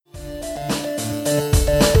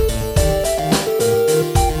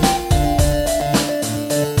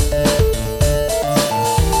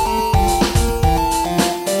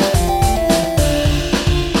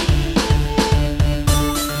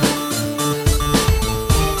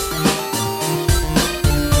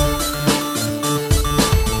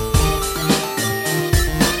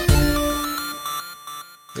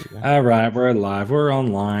All right, we're live, we're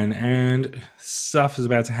online, and stuff is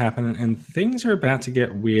about to happen, and things are about to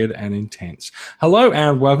get weird and intense. Hello,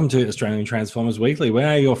 and welcome to Australian Transformers Weekly. We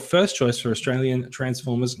are your first choice for Australian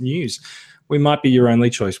Transformers news. We might be your only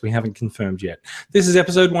choice. We haven't confirmed yet. This is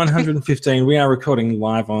episode 115. We are recording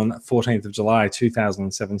live on 14th of July,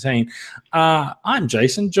 2017. I'm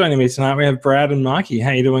Jason. Joining me tonight, we have Brad and Mikey. How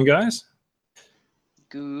you doing, guys?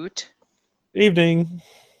 Good. Evening.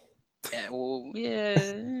 Yeah, well,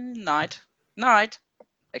 yeah, night.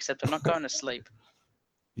 Except I'm not going to sleep.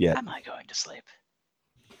 Yeah. Am I going to sleep?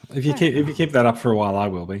 If you keep that up for a while, I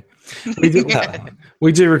will be.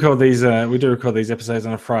 We do record these episodes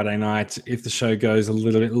on a Friday night. If the show goes a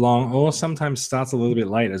little bit long, or sometimes starts a little bit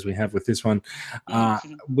late, as we have with this one,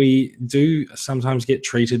 we do sometimes get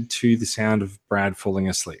treated to the sound of Brad falling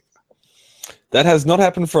asleep. That has not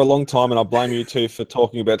happened for a long time, and I blame you two for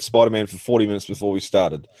talking about Spider-Man for 40 minutes before we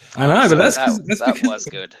started. I know, but that's that because was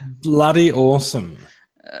good. Bloody awesome.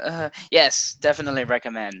 Yes, definitely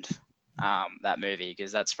recommend that movie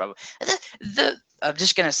because that's probably I'm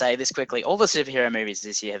just gonna say this quickly. All the superhero movies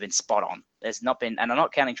this year have been spot on. There's not been, and I'm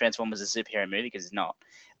not counting Transformers as a superhero movie because it's not.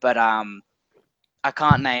 But I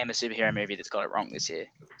can't name a superhero movie that's got it wrong this year.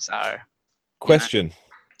 So, Question.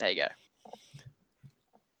 There you go.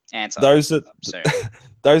 Answer. Those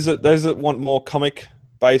that want more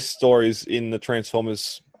comic-based stories in the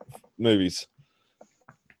Transformers movies.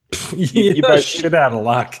 You both shit out of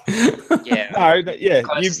luck. Yeah. No, yeah.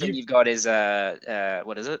 Closest thing you've got is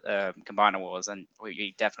what is it? Combiner Wars, and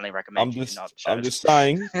we definitely recommend I'm just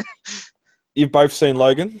saying. You've both seen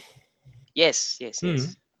Logan. Yes.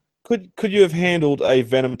 Could you have handled a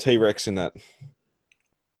Venom T-Rex in that?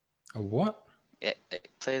 A what? Yeah,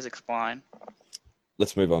 please explain.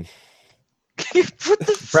 Let's move on.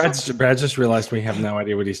 Brad just realised we have no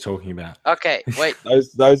idea what he's talking about. Okay, wait.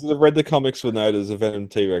 Those that have read the comics would know there's a Venom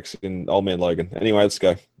T-Rex in Old Man Logan. Anyway, let's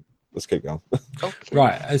go. Let's keep going. Okay.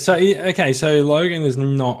 Right. So Logan is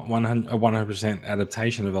not 100%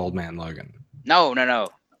 adaptation of Old Man Logan. No.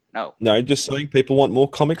 No, just saying people want more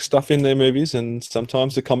comic stuff in their movies, and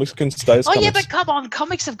sometimes the comics can stay as comics. Yeah, but come on,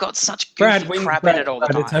 comics have got such goofy crap in it all the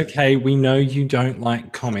time. It's okay. We know you don't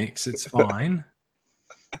like comics. It's fine.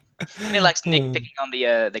 He likes nitpicking on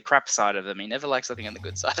the crap side of them. He never likes looking on the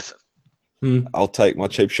good side of them. I'll take my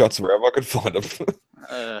cheap shots wherever I can find them.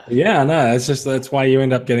 Yeah, no, that's why you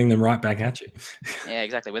end up getting them right back at you. Yeah,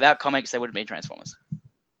 exactly. Without comics, there wouldn't be Transformers.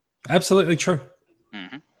 Absolutely true.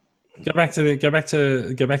 Mm-hmm. Go back to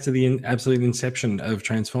the absolute inception of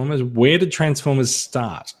Transformers. Where did Transformers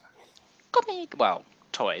start?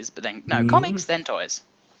 Toys, but then comics, then toys.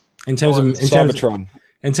 In terms of Cybertron.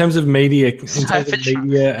 In terms of media,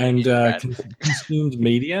 and consumed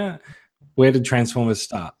media, where did Transformers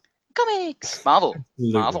start? Comics. Marvel.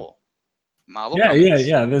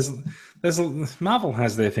 Yeah. There's Marvel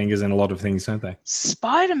has their fingers in a lot of things, don't they?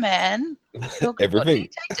 Spider-Man. Everything.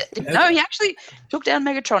 He actually took down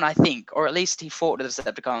Megatron, I think, or at least he fought the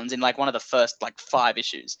Decepticons in like one of the first 5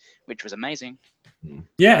 issues, which was amazing.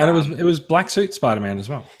 Yeah, and it was Black Suit Spider-Man as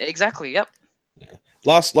well. Exactly. Yep.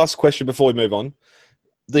 Last question before we move on.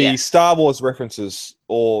 The Star Wars references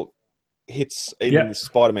or hits in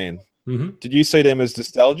Spider-Man. Mm-hmm. Did you see them as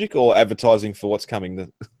nostalgic or advertising for what's coming?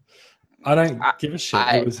 I don't give a shit.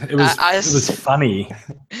 It was funny.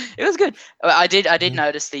 It was good. I did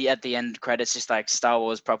notice at the end credits just like Star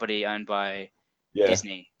Wars property owned by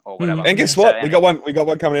Disney or whatever. And guess what? We got one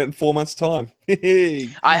coming out in 4 months' time.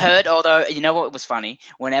 I heard, although you know what was funny?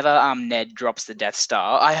 Whenever Ned drops the Death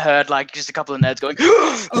Star, I heard just a couple of nerds going,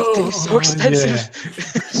 "Oh, thing's so expensive."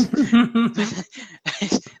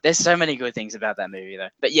 Yeah. There's so many good things about that movie though.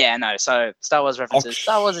 But so Star Wars references.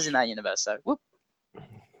 Star Wars is in that universe, so whoop.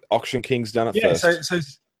 Auction King's done it first. So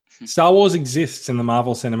Star Wars exists in the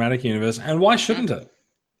Marvel Cinematic Universe, and why shouldn't it?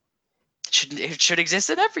 It should exist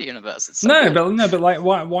in every universe. It's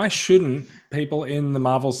why shouldn't people in the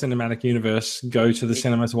Marvel Cinematic Universe go to the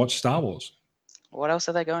cinema to watch Star Wars? What else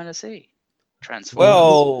are they going to see?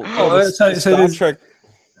 Transformers. Star Trek.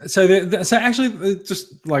 So actually,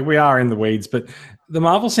 just we are in the weeds, but the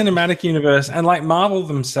Marvel Cinematic Universe and Marvel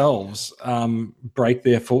themselves break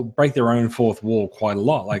their own fourth wall quite a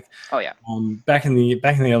lot. Back in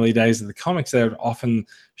the early days of the comics, they would often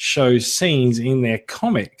show scenes in their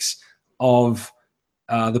comics of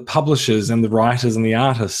the publishers and the writers and the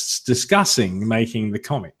artists discussing making the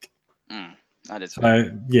comic. That is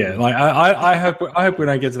I hope we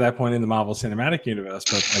don't get to that point in the Marvel Cinematic Universe,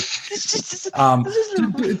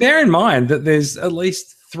 but bear in mind that there's at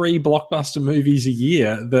least 3 blockbuster movies a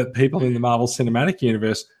year that people in the Marvel Cinematic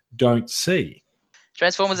Universe don't see.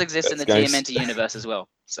 Transformers exists in the TMNT universe as well,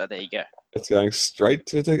 so there you go. It's going straight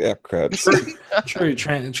to the app crowd. True.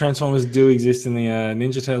 Transformers do exist in the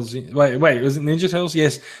Ninja Turtles. Wait, was it Ninja Turtles?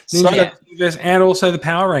 Yes, Ninja Turtles universe, and also the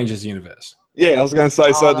Power Rangers universe. Yeah, I was going to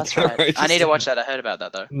say so. That's right. I need to watch that. I heard about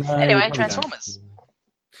that though. No, anyway, Transformers.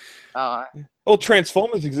 Well,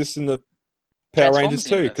 Transformers exists in the Power Rangers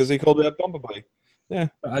too, because he called out Bumblebee. Yeah,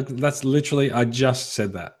 that's literally. I just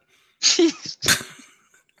said that.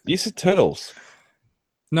 You said Turtles.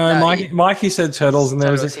 No, Mikey said Turtles, and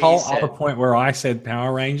there was this whole other point where I said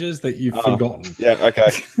Power Rangers that you've forgotten. Yeah, okay.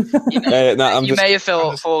 You may have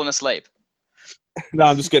fallen asleep. No,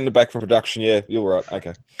 I'm just getting it back from production. Yeah, you're right.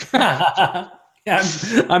 Okay.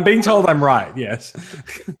 I'm being told I'm right. Yes.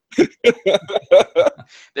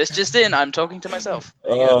 This just in. I'm talking to myself.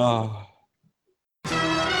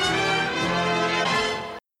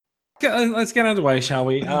 Let's get underway, shall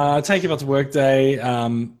we? Take you about to work day.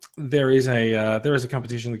 There is a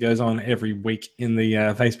competition that goes on every week in the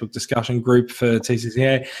Facebook discussion group for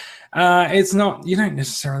TCCA. It's not, you don't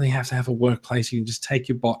necessarily have to have a workplace. You can just take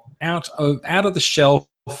your bot out of the shelf,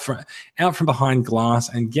 out from behind glass,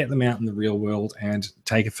 and get them out in the real world and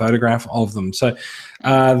take a photograph of them. So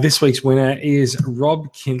this week's winner is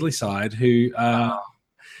Rob Kindleyside, who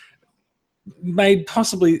made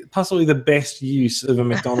possibly the best use of a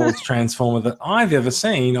McDonald's transformer that I've ever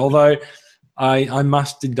seen, although I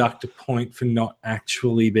must deduct a point for not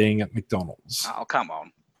actually being at McDonald's. Oh, come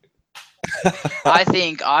on.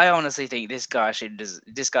 I honestly think this guy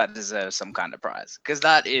deserves some kind of prize, because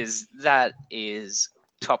that is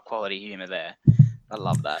top quality humor there. I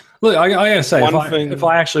love that. Look, I gotta say, if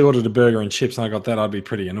I actually ordered a burger and chips and I got that, I'd be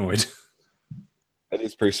pretty annoyed. It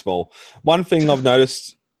is pretty small. One thing I've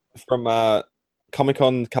noticed from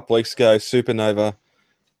Comic-Con a couple of weeks ago, Supernova,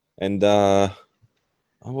 and I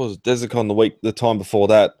was DesiCon the time before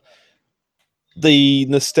that, the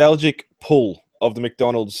nostalgic pull of the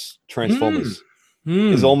McDonald's Transformers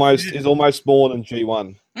is almost more than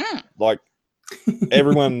G1. Like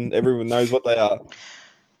everyone knows what they are.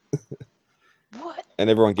 What? And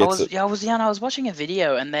everyone gets it. I was watching a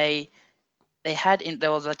video, and they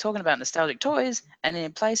were talking about nostalgic toys, and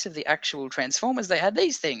in place of the actual Transformers, they had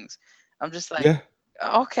these things. I'm just like,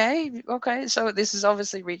 okay. So this has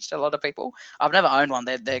obviously reached a lot of people. I've never owned one.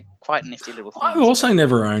 They're quite nifty little things. I've also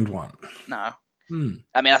never owned one. No.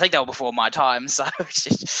 I mean, I think they were before my time, so it's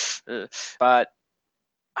just. But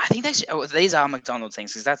I think these are McDonald's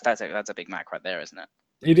things, because that's a Big Mac right there, isn't it?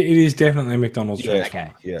 It is definitely a McDonald's transformer.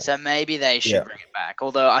 Okay. Yeah. So maybe they should bring it back.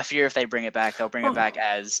 Although I fear if they bring it back, they'll bring it back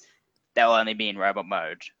as they'll only be in robot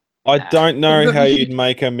mode. I don't know how you'd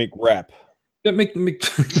make a McWrap.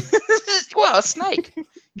 Well, a snake.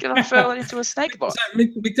 Can I throw it into a snake bot? So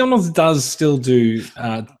McDonald's does still do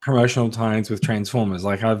promotional tie-ins with Transformers.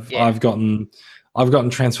 Like I've gotten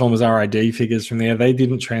Transformers RID figures from there. They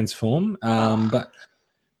didn't transform, but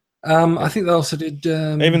I think they also did.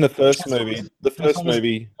 Even the first movie. The first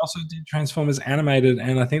movie also did Transformers animated,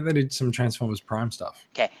 and I think they did some Transformers Prime stuff.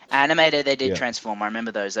 Okay, animated they did transform. I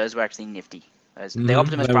remember those. Those were actually nifty. The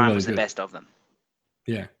Optimus Prime really was the best of them.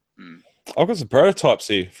 Yeah. I've got some prototypes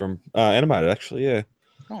here from animated, actually. Yeah.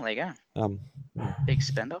 Oh, there you go. Big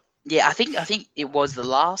spender. Yeah, I think it was the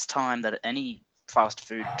last time that any fast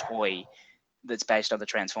food toy that's based on the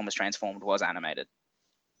Transformers transformed was animated.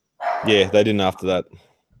 Yeah, they didn't after that.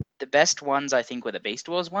 The best ones, I think, were the Beast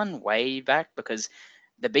Wars one way back, because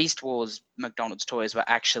the Beast Wars McDonald's toys were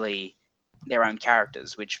actually their own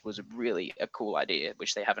characters, which was really a cool idea,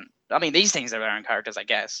 which they haven't. I mean, these things are their own characters, I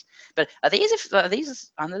guess. But are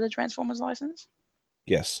these under the Transformers license?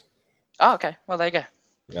 Yes. Oh, okay. Well, there you go.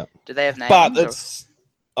 Yeah. Do they have names? But it's.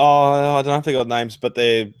 Oh, I don't know if they got names, but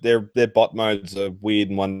their bot modes are weird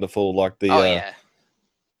and wonderful, like the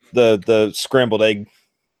scrambled egg.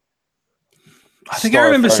 I think I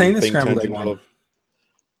remember seeing the scrambled egg one.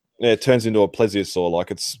 Yeah, it turns into a plesiosaur.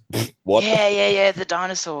 Like it's what? Yeah. The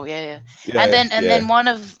dinosaur. Yeah. And then one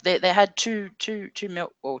of they had two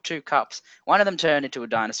milk or two cups. One of them turned into a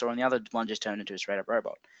dinosaur, and the other one just turned into a straight up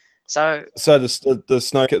robot. So the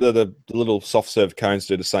snow the little soft serve cones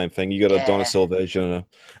do the same thing. You got a dinosaur version.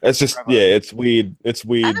 It's just it's weird. It's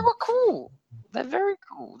weird. And they were cool. They're very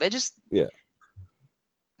cool. They're just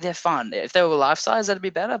they're fun. If they were life size, that'd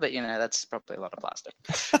be better. But that's probably a lot of plastic.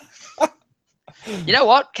 You know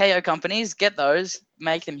what? KO companies, get those,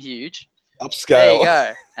 make them huge. Upscale. There you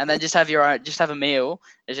go. And then just have your own. Just have a meal.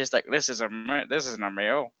 It's just like this isn't a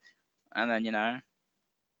meal, and then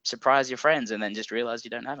surprise your friends, and then just realize you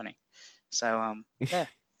don't have any. So yeah.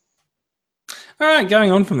 All right,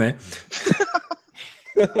 going on from there.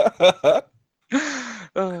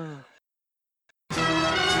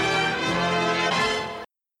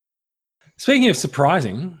 Speaking of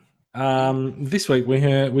surprising, This week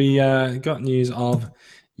we got news of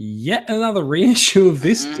yet another reissue of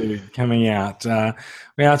this dude coming out.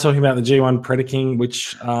 We are talking about the G1 Predaking,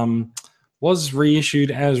 which was reissued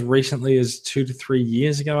as recently as 2 to 3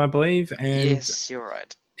 years ago, I believe. And yes, you're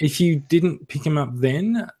right. If you didn't pick him up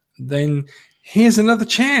then here's another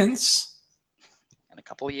chance. And a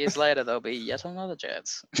couple of years later, there'll be yet another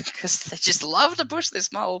chance because they just love to push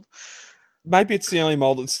this mold. Maybe it's the only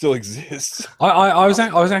mold that still exists. I was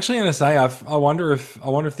actually going to say I wonder if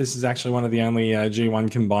this is actually one of the only G1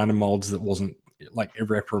 combiner molds that wasn't like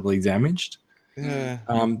irreparably damaged. Yeah.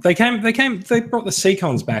 They brought the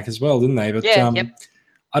Seacons back as well, didn't they? But yep.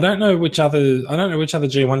 I don't know which other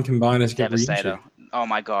G1 combiners get Devastator. reissued. Oh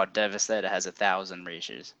my god, Devastator has 1,000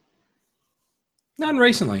 reissues. None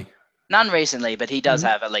recently, but he does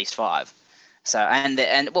have at least 5. So and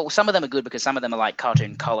well, some of them are good because some of them are like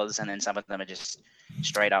cartoon colors, and then some of them are just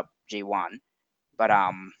straight up G1. But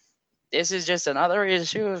this is just another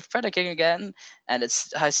issue of Predaking again, and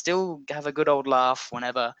I still have a good old laugh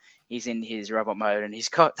whenever he's in his robot mode and he's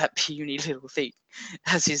got that puny little thing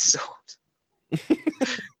as his sword.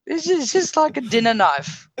 It's just like a dinner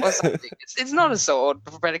knife or something. It's not a sword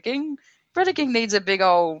for Predaking. Predaking needs a big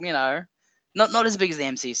old, not as big as the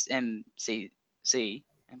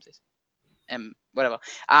whatever.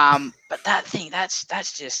 But that thing,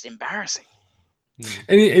 that's just embarrassing.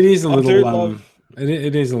 It is a little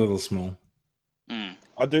it is a little small.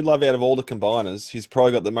 I do love out of all the combiners, he's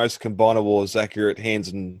probably got the most Combiner Wars accurate hands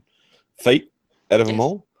and feet out of them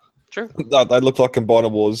all. True. They look like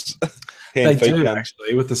Combiner Wars. They do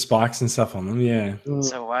actually, with the spikes and stuff on them. Yeah.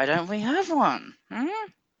 So why don't we have one?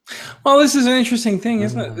 Well, this is an interesting thing,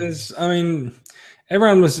 isn't it?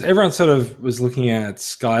 Everyone sort of was looking at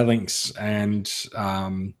Skylynx and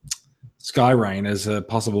Skyrain as a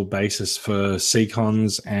possible basis for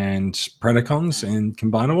Seacons and Predacons in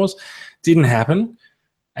Combiner Wars. Didn't happen.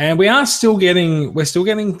 And we're still getting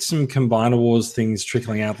some Combiner Wars things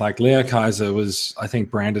trickling out. Like Leo Kaiser was, I think,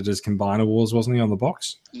 branded as Combiner Wars, wasn't he, on the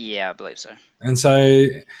box? Yeah, I believe so. And so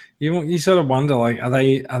you sort of wonder, like, are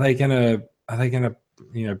they gonna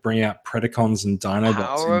bring out Predacons and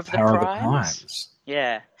Dinobots in Power of the Primes?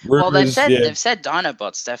 Yeah. Rumors, well, they've said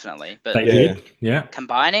Dinobots definitely, but they did. Yeah.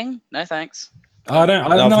 Combining? No thanks. I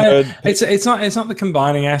don't know. It's not the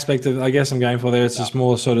combining aspect of, I guess, I'm going for there. It's just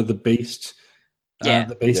more sort of the beast.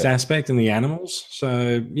 The beast aspect and the animals.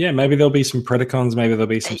 So yeah, maybe there'll be some Predacons, maybe there'll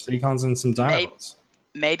be some Seacons and some Dinobots.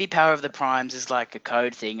 Maybe Power of the Primes is like a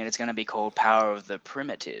code thing, and it's going to be called Power of the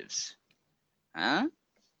Primitives, huh?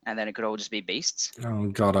 And then it could all just be beasts. Oh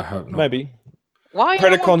God, I hope not. Maybe. Why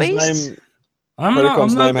Predacon's name? I'm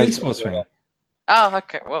not a Beast Wars fan. Oh,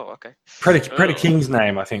 okay. Well, okay. Predaking's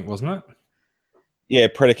name, I think, wasn't it? Yeah,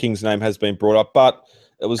 Predaking's name has been brought up, but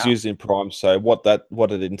it was used in Prime, so what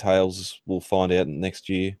it entails, we'll find out next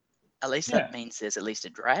year. At least that means there's at least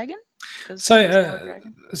a dragon. So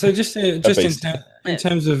just in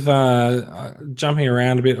terms of jumping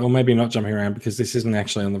around a bit, or maybe not jumping around because this isn't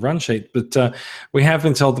actually on the run sheet, but we have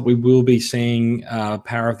been told that we will be seeing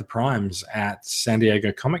Power of the Primes at San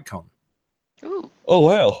Diego Comic-Con. Ooh. Oh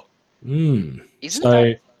wow! That'll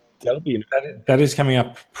be that is coming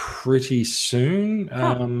up pretty soon.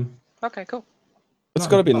 Okay, cool. It's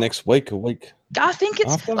got to be next week, a week. I think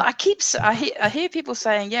it's. I hear people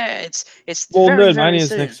saying, it's. Well, very, Nerdmania is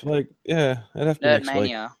soon. Next week. Yeah, it'd have to be next week.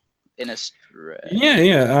 Nerdmania in Australia.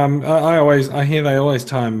 Yeah. I hear they always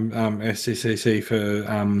time SCCC for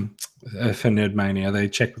Nerdmania. They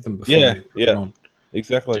check with them before. Yeah.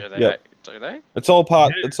 Exactly. Do they? It's all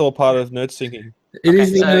part. Yeah. It's all part of Nerd Syncing.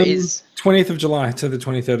 It is 20th of July to the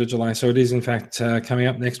 23rd of July, so it is in fact coming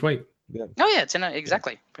up next week. Yeah. Oh yeah, it's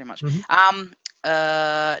exactly, pretty much. Mm-hmm.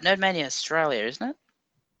 Nerdmania Australia, isn't it?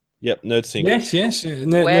 Yep, Nerd Syncing. Yes.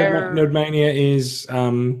 Nerdmania is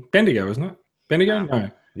Bendigo, isn't it? Bendigo? No.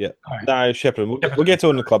 Yeah. Right. No, Shepparton. We'll get to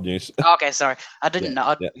it in the club news. Okay, sorry. I didn't know.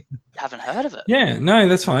 I haven't heard of it. Yeah, no,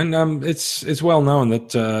 that's fine. It's well known that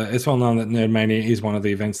Nerdmania is one of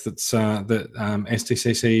the events that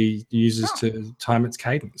STCC uses to time its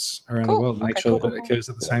cadence around the world, make sure that it occurs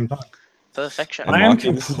at the same time. Perfection.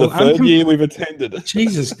 Mikey, this is the third year we've attended.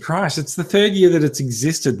 Jesus Christ, it's the third year that it's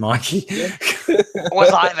existed, Mikey.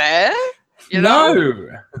 Was I there? No.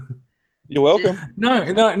 You're welcome. No,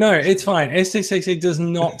 it's fine. STCC does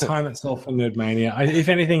not time itself for Nerdmania. If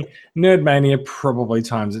anything, Nerdmania probably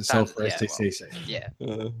times itself for STCC.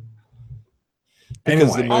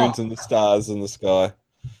 Because the moons and the stars in the sky.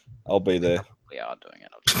 I'll be there. We are doing it.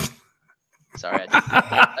 Sorry.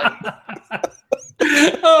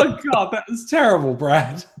 Oh God, that was terrible,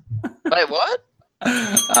 Brad. Wait, what?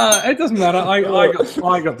 It doesn't matter. I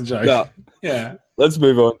got the joke. Yeah. Let's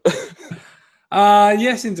move on.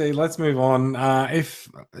 Yes, indeed. Let's move on. Here's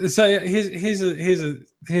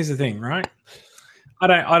the thing, right? I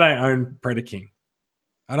don't own Predaking.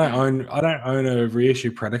 I don't own a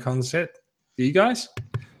reissue Predacon set. Do you guys?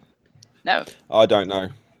 No. I don't know.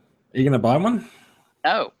 Are you gonna buy one?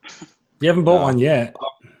 No. You haven't bought one yet.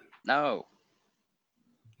 No.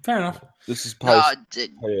 Fair enough. This is No,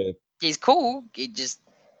 yeah. he's cool. He just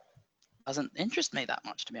doesn't interest me that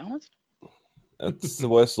much, to be honest. It's the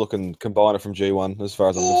worst looking combiner from G1 as far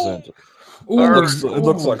as I'm concerned.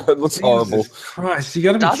 It looks horrible. Christ, you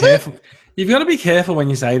got to be careful. You've got to be careful when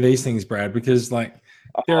you say these things, Brad, because like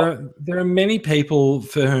there are many people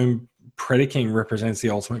for whom Predaking represents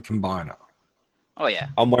the ultimate combiner. Oh yeah.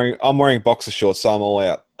 I'm wearing boxer shorts, so I'm all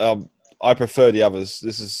out. I prefer the others.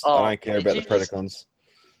 I don't care about the Predacons.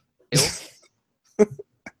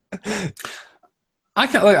 I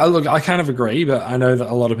kind of agree, but I know that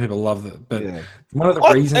a lot of people love it. But one of the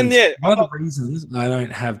reasons I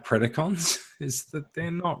don't have Predacons is that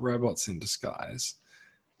they're not robots in disguise.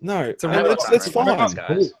 No, it's fine.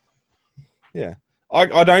 Yeah,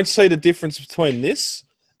 I don't see the difference between this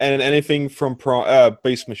and anything from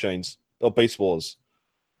Beast Machines or Beast Wars.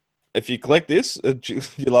 If you collect this, you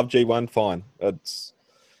love G1, fine.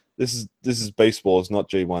 This is Beast Wars, not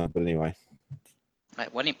G1. But anyway.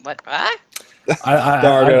 Wait, what? I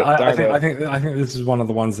think this is one of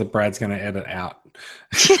the ones that Brad's going to edit out.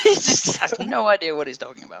 He just has no idea what he's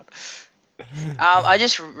talking about. I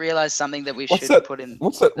just realized something that we should put in.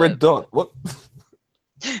 What's that red dot? What?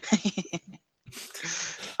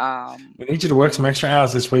 We need you to work some extra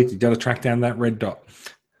hours this week. You got to track down that red dot.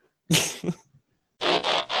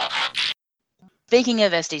 Speaking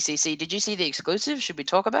of SDCC, did you see the exclusive? Should we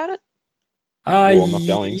talk about it? I'm not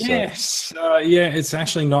going. Yes. It's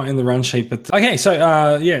actually not in the run sheet, but okay. So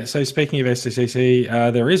speaking of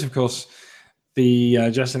SDCC, there is of course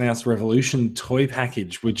the just announced Revolution toy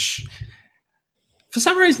package, which for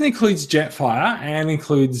some reason includes Jetfire and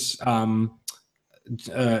includes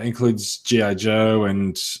G.I. Joe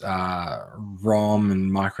and ROM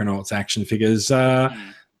and Micronauts action figures.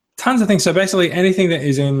 Tons of things. So basically anything that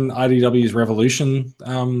is in IDW's Revolution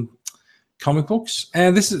comic books.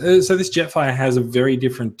 And this Jetfire has a very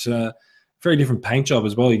different paint job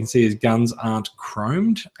as well. You can see his guns aren't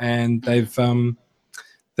chromed, and they've sort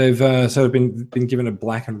of been given a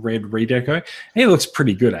black and red redeco. He looks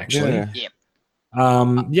pretty good, actually. Yeah.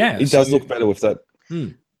 He does look better with that.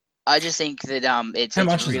 I just think that it's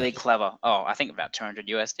really clever. Oh, I think about 200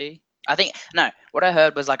 USD. What I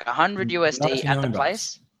heard was like 100 USD at the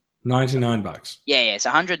place. $99. Yeah, it's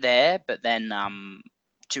 100 there, but then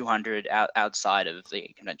 200 outside of the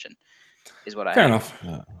convention is what I Fair heard. enough.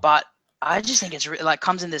 But I just think it's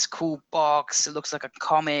comes in this cool box. It looks like a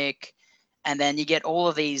comic, and then you get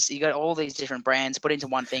all these different brands put into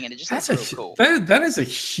one thing, and it just looks really cool. That is a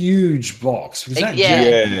huge box.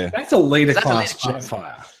 That's a leader class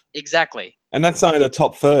Jetfire. Exactly. And that's only the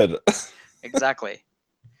top third. Exactly.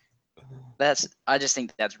 I just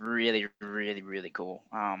think that's really, really, really cool.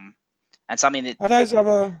 And something that are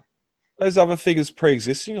those other figures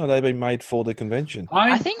pre-existing, or have they been made for the convention?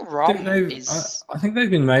 I think ROM is. I think they've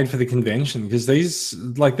been made for the convention because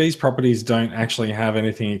these properties don't actually have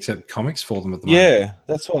anything except comics for them at the moment. Yeah,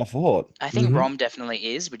 that's what I thought. I think ROM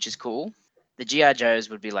definitely is, which is cool. The G.I. Joes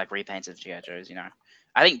would be like repaints of G.I. Joes, you know.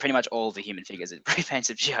 I think pretty much all the human figures are repaints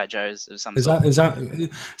of G.I. Joes of some sort. Is that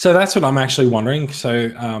so? That's what I'm actually wondering.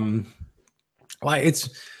 So,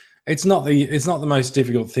 it's not the most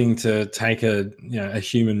difficult thing to take a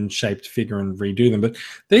human shaped figure and redo them, but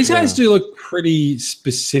these guys do look pretty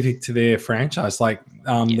specific to their franchise. Like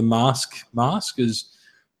the mask is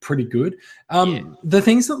pretty good. The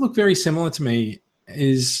things that look very similar to me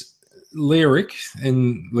is Lyric. I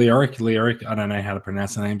don't know how to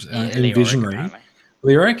pronounce the names. And Visionary. Apparently.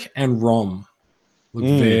 Lyric and ROM look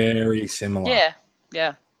very similar.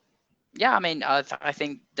 Yeah. I mean, I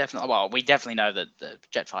think definitely. Well, we definitely know that the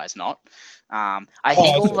Jetfire is not. I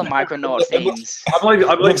think all the Micronaut themes. I believe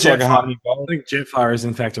Jetfire is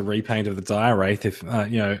in fact a repaint of the Dire Wraith. If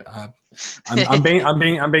I'm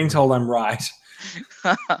being told I'm right.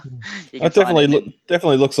 It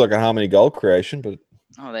definitely looks like a Harmony Gold creation, but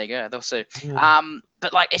oh, there you go. They'll see.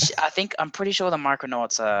 But like, I think I'm pretty sure the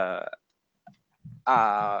Micronauts are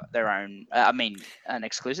their own. An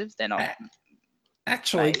exclusive. They're not.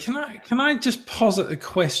 Actually, can I just posit a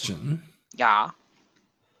question? Yeah.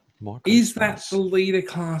 Is that the leader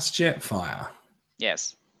class Jetfire?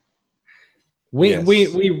 Yes.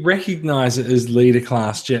 We recognize it as leader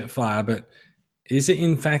class Jetfire, but is it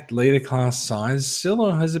in fact leader class size still,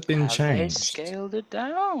 or has it been changed? They scaled it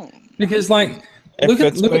down. Because If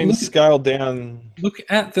it's been scaled down. Look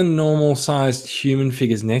at the normal-sized human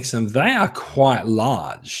figures next to them. They are quite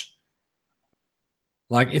large.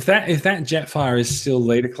 Like if that Jetfire is still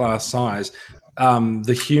leader class size,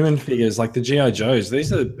 the human figures like the GI Joes,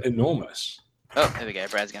 these are enormous. Oh, there we go.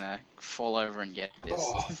 Brad's gonna fall over and get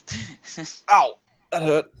this. Oh. Ow, that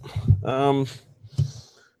hurt.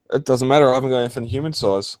 It doesn't matter. I haven't got anything human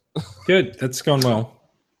size. Good, that's gone well.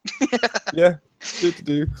 Yeah,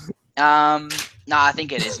 do. No, I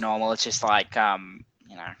think it is normal. It's just like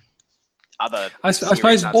other. I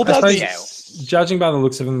suppose judging by the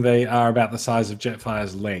looks of them, they are about the size of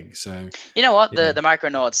Jetfire's leg. So you know what, the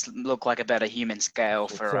Micronauts look like about a human scale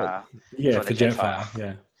for for Jetfire.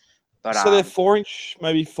 Yeah. But, so they're 4-inch,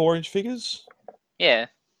 maybe 4-inch figures. Yeah.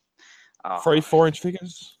 4-inch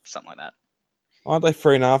figures. Something like that. Aren't they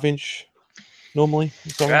 3.5-inch normally?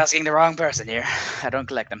 You're asking the wrong person here. I don't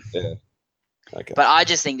collect them. Yeah. Okay. But I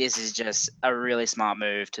just think this is just a really smart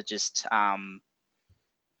move to just have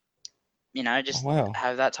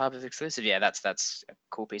that type of exclusive. Yeah, that's a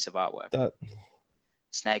cool piece of artwork.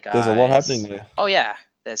 Snake Eyes. There's a lot happening there. Oh yeah,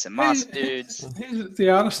 there's some masked dudes. Who's the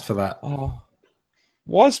artist for that? Oh,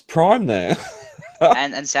 why's Prime there?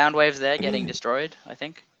 and Soundwave's there getting destroyed, I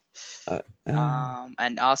think.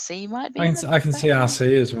 And RC might be. I can see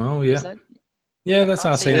RC as well. Yeah. Yeah, that's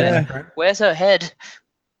RC. Yeah. Where's her head?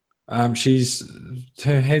 Her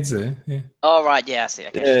head's there. Yeah. Oh right, yeah, I see.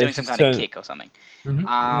 Okay, she's doing some kind of kick or something.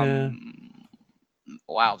 Mm-hmm.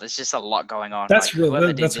 Wow, there's just a lot going on. That's really. Whoever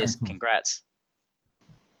did that's this, congrats.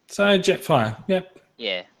 So Jetfire, yep.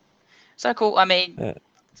 Yeah. So cool. I mean, the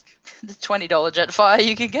 $20 Jetfire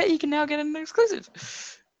you can now get an exclusive.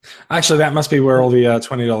 Actually, that must be where all the $20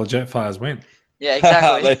 Jetfires went. Yeah,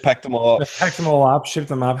 exactly. They packed them all up. They packed them all up, shipped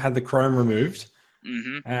them up, had the chrome removed,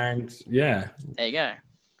 and yeah. There you go.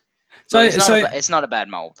 So it's not a bad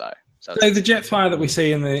mold though. So the Jetfire that we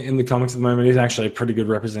see in the comics at the moment is actually a pretty good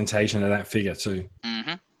representation of that figure too.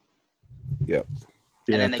 Yep.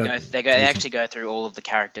 And then they actually go through all of the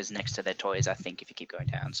characters next to their toys. I think if you keep going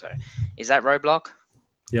down. So is that Roadblock?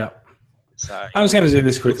 Yeah. So I was going to do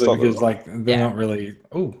this quickly because they're not really.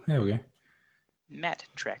 Oh, there we go. Matt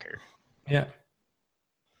Tracker. Yeah.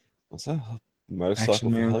 What's that? Motorcycle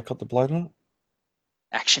with a helicopter blade on it?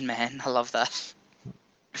 Action Man. I love that.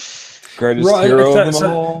 Greatest hero of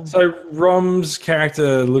them all. So Rom's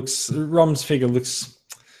figure looks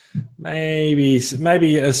maybe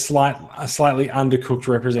a slightly undercooked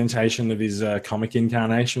representation of his comic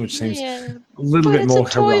incarnation, which seems a little bit more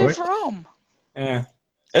heroic. Rom. Yeah.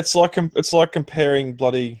 It's like comparing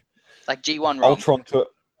bloody G1 Rom.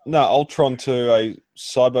 Ultron to a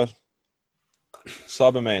Cyberman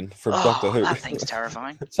from Doctor Who. That thing's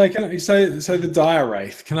terrifying. So the Dire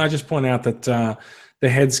Wraith. Can I just point out that the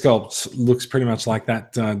head sculpt looks pretty much like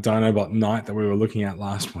that Dinobot Knight that we were looking at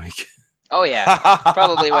last week. Oh yeah,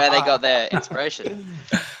 probably where they got their inspiration.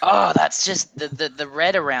 Oh, that's just the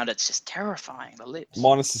red around it's just terrifying. The lips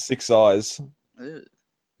minus the 6 eyes.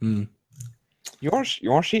 Mm. You want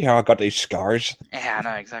to see how I got these scars? Yeah, I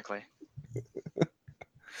know exactly.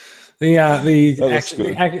 The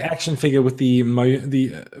action figure with the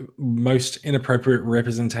most inappropriate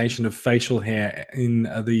representation of facial hair in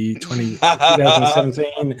the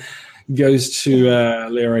 2017 goes to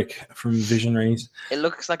Lyric from Visionaries. It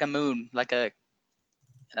looks like a moon, like a.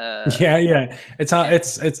 Yeah.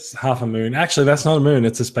 It's half a moon. Actually, that's not a moon.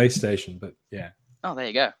 It's a space station. But yeah. Oh, there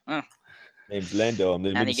you go. Oh. Name's Lando. I'm the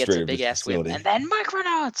and he gets a big ass whip, and then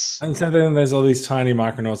Micronauts. And so then there's all these tiny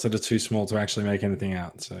Micronauts that are too small to actually make anything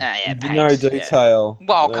out. So no detail. Yeah.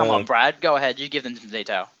 Well, come on, Brad. Go ahead. You give them some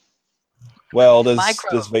detail. Well, there's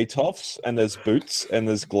VTOFs and there's boots and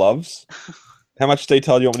there's gloves. How much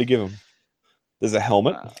detail do you want me to give them? There's a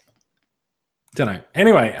helmet. Don't know.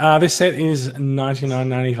 Anyway, this set is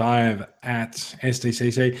 $99.95 at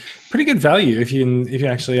SDCC. Pretty good value if you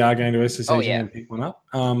actually are going to SDCC and pick one up.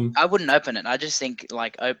 I wouldn't open it. I just think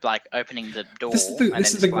like opening the door. This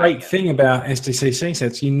is the great thing about SDCC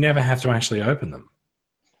sets. You never have to actually open them.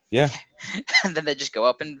 Yeah. And then they just go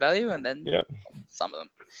up in value, and then some of them,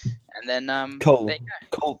 and then call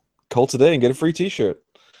today and get a free T-shirt.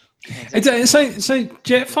 Exactly. So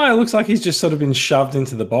Jetfire looks like he's just sort of been shoved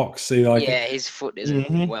into the box. See, his foot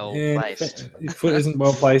isn't well placed. His foot isn't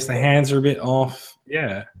well placed. The hands are a bit off.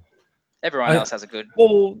 Yeah. Everyone else has a good.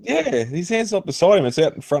 Well, yeah, his hands not beside him. It's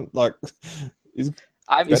out in front, like he's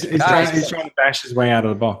trying to bash his way out of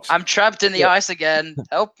the box. I'm trapped in the ice again.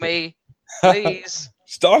 Help me, please.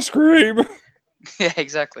 Starscream. Yeah,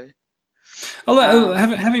 exactly.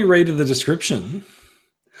 Having read the description.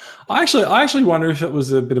 I actually wonder if it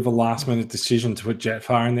was a bit of a last-minute decision to put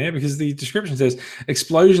Jetfire in there, because the description says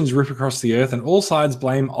explosions rip across the Earth and all sides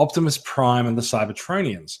blame Optimus Prime and the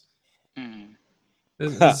Cybertronians. Mm.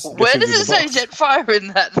 Where does it say Jetfire in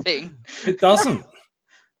that thing? It doesn't.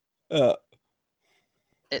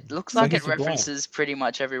 It looks like it references pretty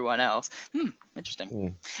much everyone else.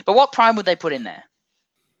 Interesting. But what Prime would they put in there?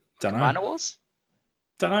 Don't know. Combiner Wars?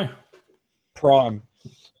 Don't know. Prime.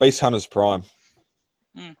 Beast Hunters Prime.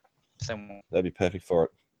 Somewhere. That'd be perfect for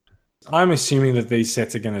it. I'm assuming that these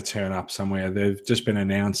sets are going to turn up somewhere. They've just been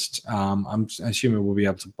announced. I'm assuming we'll be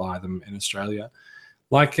able to buy them in Australia,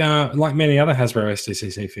 like many other Hasbro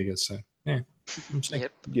SDCC figures. So yeah,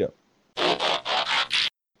 Yep.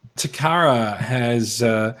 Takara has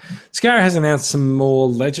announced some more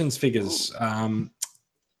Legends figures.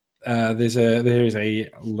 There is a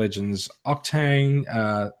Legends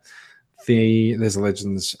Octane. There's a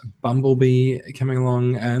Legends Bumblebee coming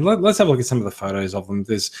along, and let's have a look at some of the photos of them.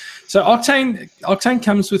 So Octane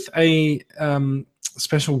comes with a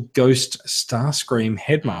special Ghost Starscream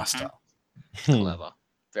Headmaster, Clever,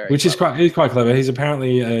 which is quite clever. He's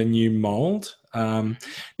apparently a new mold. Now,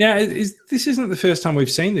 this isn't the first time we've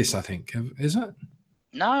seen this, I think, is it?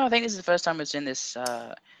 No, I think this is the first time we've seen this.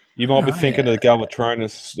 You might be thinking of the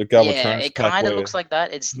Galvatronus. Yeah, it kind of looks like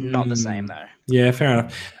that. It's not the same though. Yeah, fair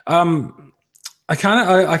enough. I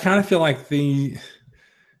kind of feel like these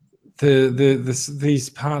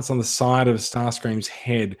parts on the side of Starscream's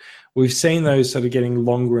head, we've seen those sort of getting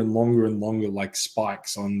longer and longer and longer, like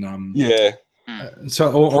spikes on.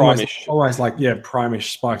 So almost like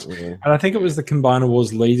Prime-ish spikes, and I think it was the Combiner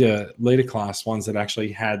Wars leader class ones that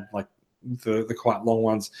actually had like the quite long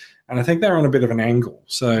ones, and I think they're on a bit of an angle.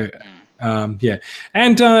 So and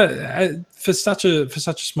for such a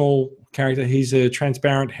small character, he's a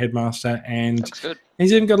transparent headmaster, and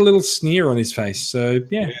he's even got a little sneer on his face. So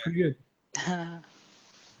pretty good. No,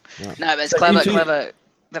 but it's clever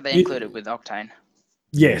that they included with Octane.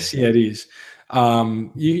 Yes, it is.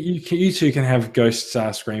 You two can have Ghost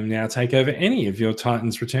Starscream now take over any of your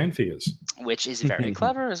Titans Return figures, which is very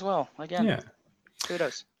clever as well. Again,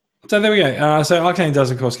 kudos. So there we go. So Octane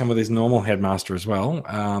does, of course, come with his normal headmaster as well.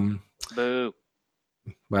 Boo.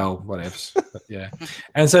 Well, whatevs. But yeah.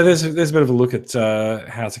 And so there's a bit of a look at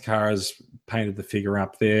how Takara's painted the figure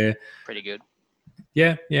up there. Pretty good.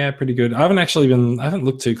 Yeah, pretty good. I haven't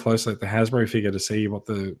looked too closely at the Hasbro figure to see what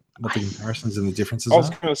the comparisons and the differences are. I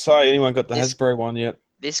was going to say, anyone got the Hasbro one yet?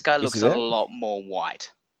 This guy looks a lot more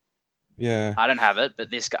white. Yeah. I don't have it, but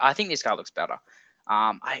I think this guy looks better.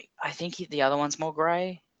 I think the other one's more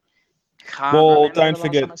grey. Don't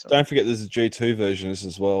forget there's a G2 version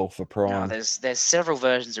as well for Prime. No, there's several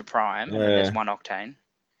versions of Prime, and then there's one Octane.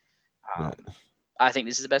 I think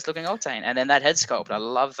this is the best looking Octane, and then that head sculpt. I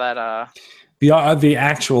love that. The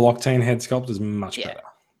actual Octane head sculpt is much better.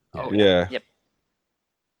 Yeah. Yep.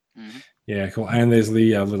 Yeah, cool. And there's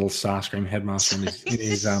the little Starscream headmaster in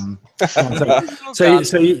his so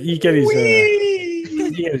you get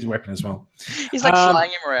his weapon as well. He's like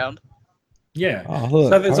flying him around. Yeah.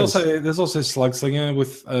 So there's also Slugslinger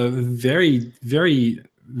with a very, very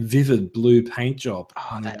vivid blue paint job.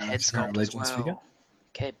 That head sculpt as well. Figure.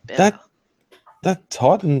 Okay, that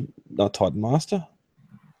Titan, not Titan Master.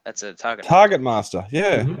 That's a Target. Target Master,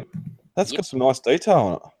 yeah. Mm-hmm. That's got some nice detail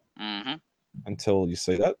on it. Mm-hmm. Until you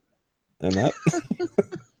see that and that.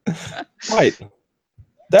 Wait,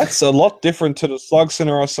 that's a lot different to the Slug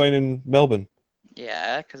Center I've seen in Melbourne.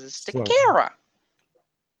 Yeah, because it's Takara.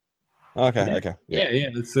 Okay. Yeah.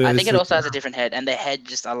 I think it also has a different head, and the head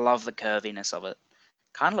I love the curviness of it.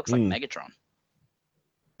 Kind of looks like Megatron.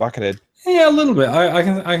 Buckethead. Yeah, a little bit.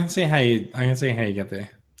 I can see how you get there.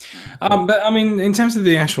 But I mean, in terms of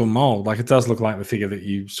the actual mold, like it does look like the figure that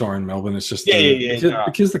you saw in Melbourne. It's just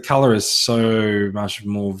because the color is so much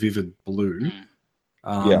more vivid blue.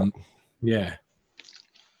 So there's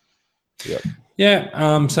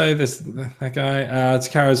that guy.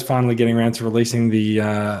 Takara's finally getting around to releasing the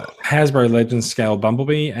Hasbro Legends scale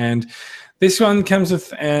Bumblebee, and this one comes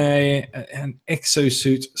with an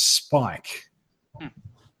exosuit Spike.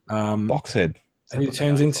 Box head. He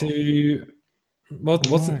turns into.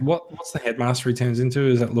 What's the headmaster he turns into?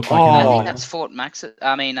 Does that look like? I think that's Fort Max.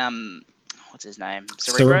 I mean, what's his name?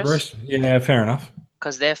 Cerebros. Yeah, fair enough.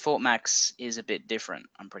 Because their Fort Max is a bit different.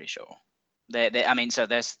 I'm pretty sure. I mean, so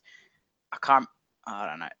there's. I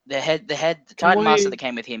don't know. The Titan Master that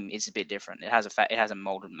came with him is a bit different. It has a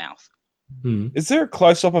molded mouth. Is there a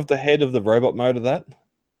close up of the head of the robot mode of that?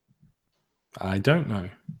 I don't know.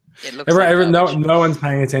 It looks no one's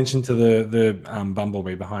paying attention to the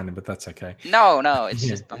Bumblebee behind him, but that's okay. No, it's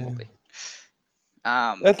just Bumblebee.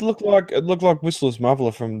 That looked like Whistler's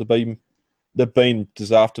Muffler from the Bean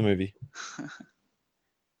Disaster movie.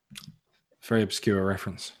 Very obscure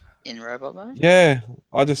reference. In robot mode? Yeah,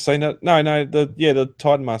 I just seen it. No, the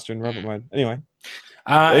Titan Master in robot mode. Anyway.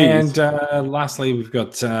 And lastly, we've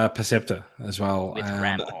got Perceptor as well. With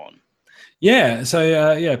Ramhorn. Yeah,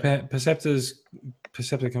 so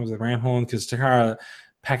Perceptor comes with Ramhorn because Takara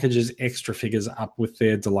packages extra figures up with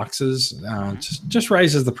their deluxes. Just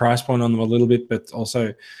raises the price point on them a little bit, but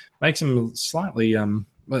also makes them slightly. They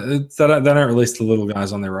don't release the little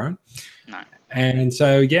guys on their own. No. And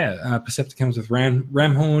so Perceptor comes with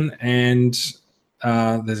Ramhorn, and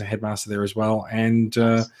there's a Headmaster there as well, and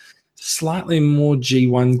slightly more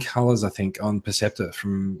G1 colors, I think, on Perceptor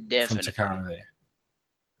from Takara there.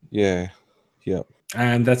 Yeah. Yep.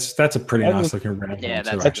 And that's a pretty nice looking Ramhorn. Yeah,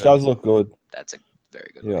 that does look good. That's a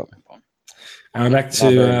very good one. And back to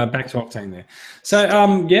Octane there. So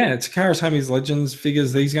Takara's Homies Legends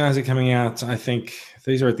figures. These guys are coming out. I think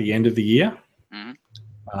these are at the end of the year.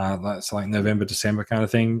 That's like November, December kind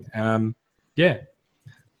of thing.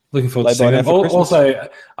 Looking forward to seeing them. Also,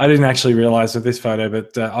 I didn't actually realize with this photo,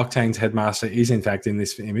 but Octane's Headmaster is in fact in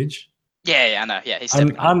this image. Yeah, I know. Yeah, he's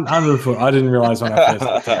under the foot. I didn't realize when I first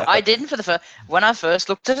looked at it. I didn't for the first. When I first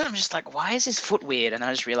looked at it, I'm just like, why is his foot weird? And then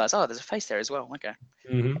I just realized, there's a face there as well. Okay.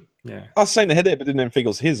 Mm-hmm. Yeah. I was saying the head there, but didn't even figure it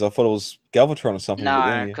was his. I thought it was Galvatron or something.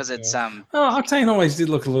 No, because it's Octane always did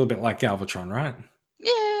look a little bit like Galvatron, right?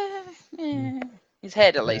 Yeah. His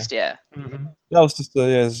head, at least, yeah. Mm-hmm. That was just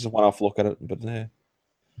a one-off look at it, but yeah.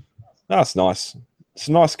 That's nice. It's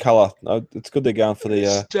a nice color. It's good they're going for the.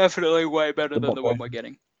 It's definitely way better than the one we're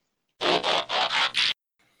getting.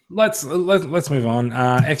 Let's move on.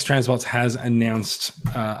 X Transbots has announced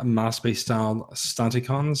Masterpiece style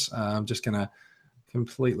Stunticons. I'm just gonna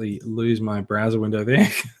completely lose my browser window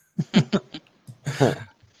there.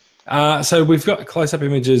 So we've got close-up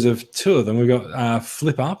images of two of them. We've got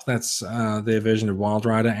Flip Up, that's their version of Wild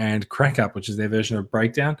Rider, and Crack Up, which is their version of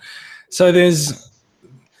Breakdown. So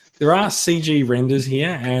there are CG renders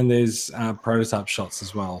here, and there's prototype shots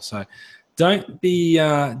as well. So don't be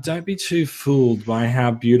too fooled by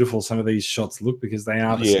how beautiful some of these shots look, because they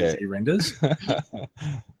are the CG renders.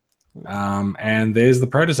 And there's the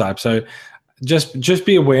prototype. So just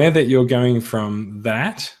be aware that you're going from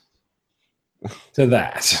that to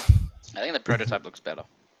that. I think the prototype looks better.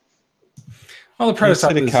 Well, the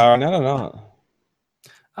prototype is... the car. I don't know.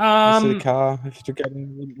 You see the car. If you're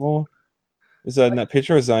getting a little more. Is that in that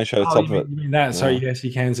picture, or is it only show the top of it? You mean that? Sorry, yes,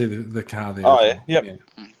 you can see the car there. Oh, yeah. Yep. Yeah.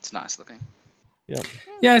 It's nice looking. Yep.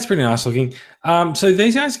 Yeah, it's pretty nice looking. So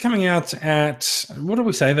these guys are coming out at, what did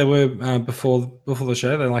we say they were before the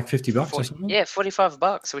show? They're like $50 or something? Yeah,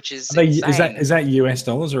 $45, which is insane. Is that US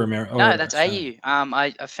dollars or American? No, that's AU.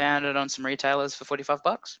 I found it on some retailers for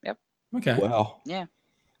 $45. Yep. Okay. Wow. Yeah.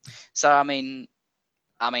 So I mean,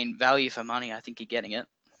 value for money. I think you're getting it.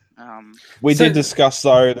 We did discuss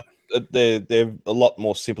though. They're a lot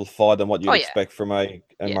more simplified than what you'd expect from a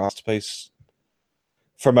masterpiece,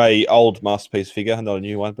 from a old masterpiece figure, not a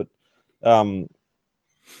new one. But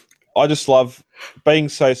I just love being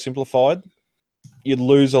so simplified. You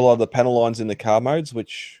lose a lot of the panel lines in the car modes,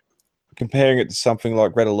 which, comparing it to something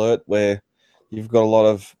like Red Alert, where you've got a lot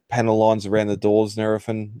of panel lines around the doors and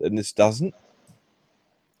everything, and this doesn't.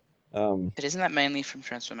 But isn't that mainly from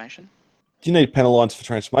transformation? You need panel lines for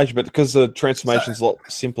transformation, but because the transformation's a lot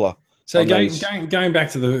simpler. So going back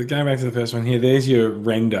to the first one here, there's your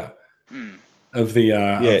render of the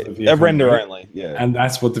a render mode, only, and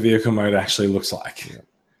that's what the vehicle mode actually looks like.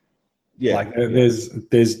 Like there's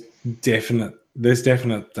definite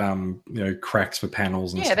cracks for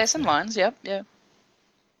panels and stuff. There's some lines. Yep.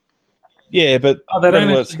 Yeah, but they don't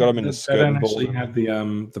actually have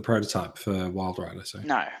the prototype for Wild Rider. So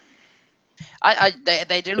no.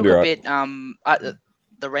 They do look a bit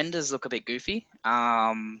the renders look a bit goofy,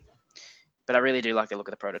 but I really do like the look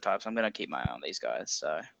of the prototypes. I'm going to keep my eye on these guys.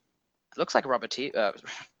 So it looks like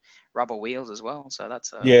rubber wheels as well. So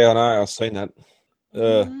that's I know. I've seen that.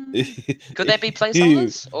 Could they be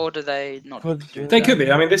placeholders, or do they not? They could be.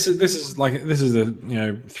 I mean, this is a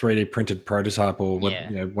 3D printed prototype, or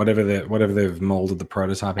whatever they've molded the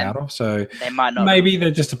prototype out of. So they might not. Maybe they're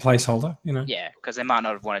just a placeholder. Yeah, because they might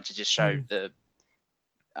not have wanted to just show the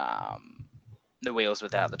wheels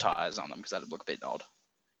without the tires on them, because that'd look a bit odd.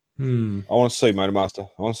 I want to see Motormaster.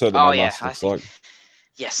 I want to see what the Motormaster looks like.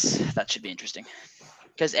 Yes, that should be interesting.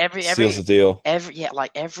 Because every seals the deal.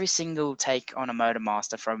 Every single take on a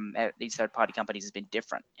Motormaster from these third-party companies has been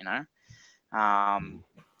different. I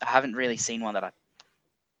haven't really seen one that I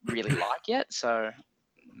really like yet. So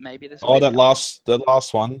maybe this. That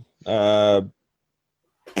last one.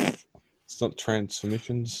 It's not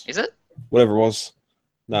Transformations. Is it? Whatever it was.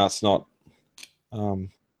 No, it's not.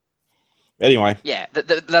 Anyway. Yeah,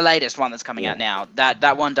 the latest one that's coming out now.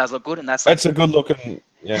 That one does look good, and that's a good looking.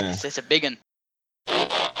 Yeah. It's a big one.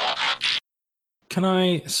 Can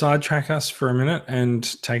I sidetrack us for a minute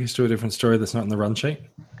and take us to a different story that's not in the run sheet?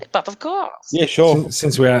 But of course. Yeah, sure.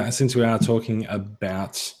 Since we are talking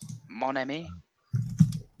about Mon ami.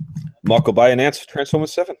 Michael Bay announced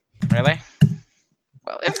Transformers 7. Really?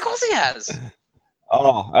 Well, of course he has.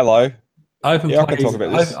 Oh, hello. I can talk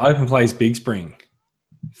about this. Open Play's Big Spring.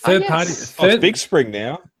 Third party. It's Big Spring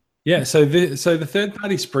now. Yeah, so the third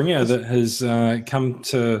party Springer that has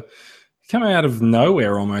come out of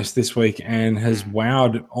nowhere almost this week and has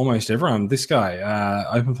wowed almost everyone. This guy,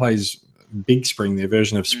 Open Play's Big Spring, their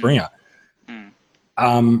version of Springer.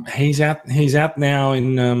 He's out now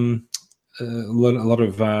in a lot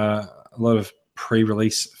of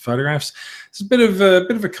pre-release photographs. There's a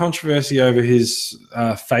bit of a controversy over his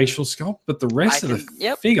facial sculpt, but the rest of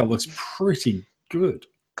the figure looks pretty good.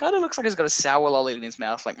 Kind of looks like he's got a sour lolly in his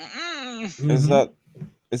mouth. Like, Is that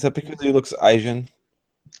because he looks Asian?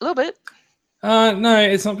 A little bit. No,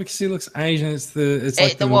 it's not because he looks Asian. It's the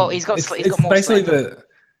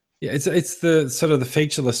sort of the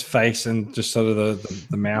featureless face and just sort of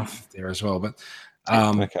the mouth there as well. But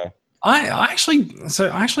okay. I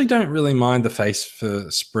actually don't really mind the face for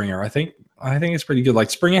Springer. I think it's pretty good. Like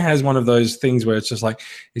Springer has one of those things where it's just like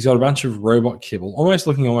he's got a bunch of robot kibble, almost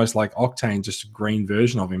like Octane, just a green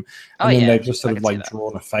version of him, and then they've just sort of like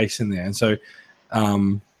drawn a face in there. And so,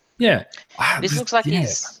 this looks like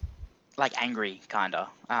he's like angry, kind of.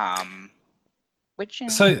 Which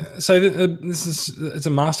it's a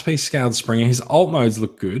masterpiece scaled Springer. His alt modes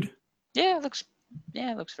look good. Yeah, it looks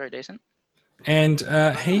very decent. And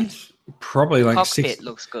he's probably like cockpit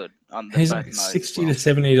looks good on the he's like $60 to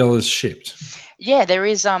 $70 shipped. Yeah, there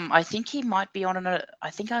is. I think he might be on I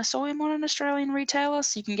think I saw him on an Australian retailer,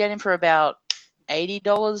 so you can get him for about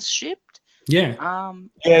 $80 shipped. Yeah.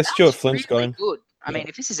 Yeah, Stuart Flynn's really going good. I mean,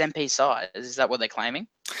 if this is MP size, is that what they're claiming?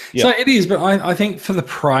 Yeah. So it is, but I think for the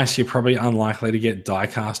price, you're probably unlikely to get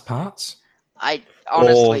die-cast parts. I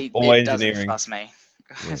honestly, or it engineering. doesn't fuss me.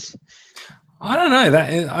 I don't know.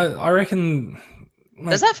 I reckon.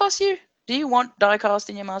 Like, does that fuss you? Do you want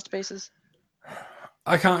die-cast in your masterpieces?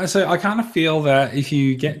 I kind of feel that if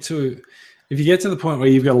you get to the point where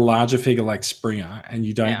you've got a larger figure like Springer and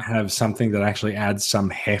you don't have something that actually adds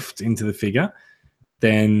some heft into the figure,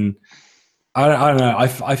 then I don't know.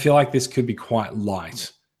 I feel like this could be quite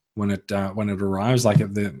light when it arrives. Like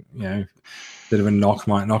bit of a knock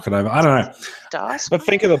might knock it over. I don't know. But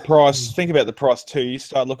think of the price. Think about the price too. You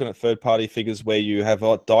start looking at third-party figures where you have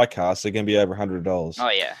die cast. They're going to be over $100. Oh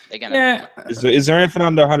yeah, they're going to. Yeah. Is there anything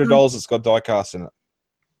under $100 that's got die cast in it?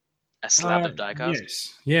 A slab of die cast.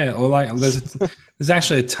 Yes. Yeah. Or like there's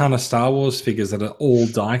actually a ton of Star Wars figures that are all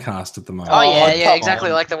die cast at the moment. Oh yeah,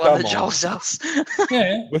 exactly like the one that Joel sells.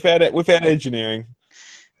 Yeah. Without engineering.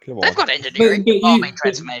 Come on. They've got engineering.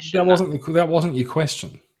 Transformation. That wasn't your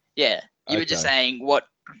question. Yeah. You were just saying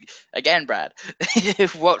again, Brad,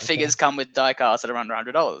 what figures come with die cast that are under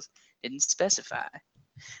 $100? Didn't specify.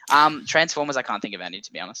 Transformers, I can't think of any,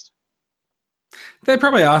 to be honest. There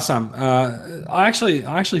probably are some. I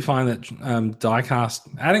actually find that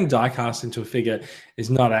adding die cast into a figure is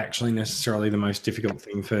not actually necessarily the most difficult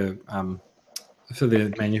thing for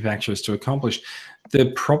the manufacturers to accomplish.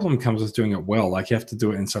 The problem comes with doing it well. Like you have to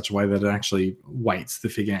do it in such a way that it actually weights the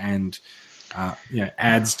figure and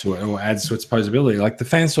adds to it or adds to its posability. Like the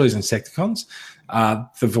Fans Toys and Secticons,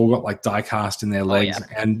 they've all got like die cast in their legs,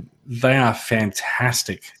 and they are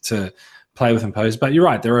fantastic to play with and pose. But you're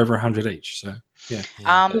right, they're over 100 each. So yeah.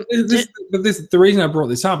 The reason I brought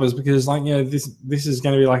this up is because this is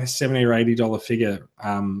going to be like a $70 or $80 figure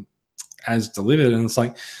as delivered, and it's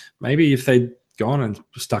like maybe if they'd gone and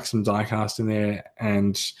stuck some die cast in there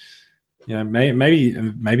and. Maybe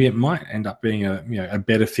it might end up being a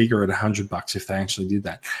better figure at $100 if they actually did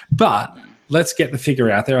that. But let's get the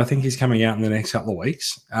figure out there. I think he's coming out in the next couple of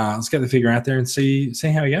weeks. Let's get the figure out there and see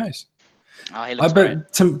how he goes. Oh, he looks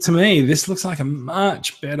great. To me, this looks like a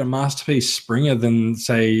much better masterpiece Springer than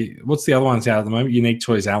say what's the other ones out at the moment? Unique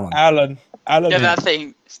Toys Alan. Yeah, that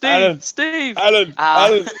thing. Steve. Alan.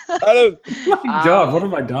 Oh my God, what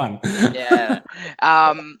have I done? Yeah.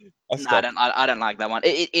 No, I don't like that one.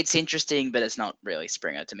 It's interesting, but it's not really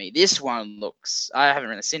Springer to me. This one looks. I haven't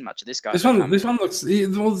really seen much of this guy. This one looks.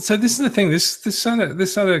 Well, so this is the thing. This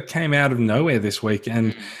sort of came out of nowhere this week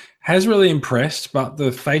and has really impressed, but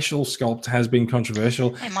the facial sculpt has been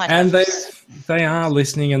controversial. And they are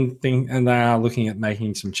listening and they are looking at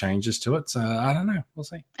making some changes to it. So I don't know. We'll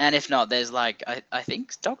see. And if not, there's like I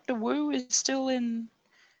think Doctor Wu is still in.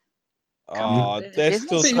 Oh, they're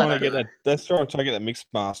still trying to get that. They're trying to get that mixed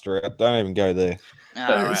master out. Don't even go there.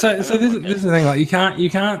 Right. So this is the thing. Like you can't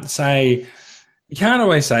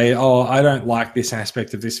always say, "Oh, I don't like this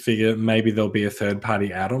aspect of this figure. Maybe there'll be a third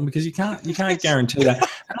party add-on," because you can't guarantee that.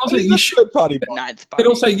 And also, you should party, but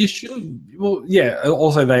also you shouldn't. Well, yeah.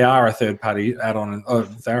 Also, they are a third party add-on, or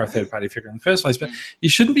they're a third party figure in the first place. But you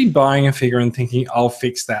shouldn't be buying a figure and thinking, "I'll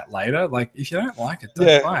fix that later." Like if you don't like it,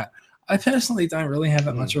 don't buy it. I personally don't really have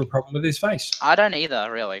that much of a problem with his face. I don't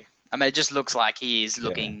either, really. I mean, it just looks like he is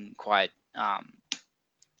looking quite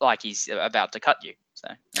like he's about to cut you. So,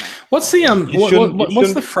 what's the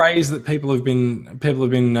what's the phrase that people have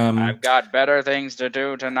been I've got better things to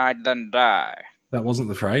do tonight than die. That wasn't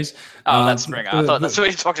the phrase. Oh, that's Springer. I thought that's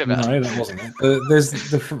what you talked about. No, that wasn't it. There's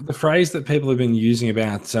the phrase that people have been using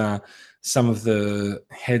about some of the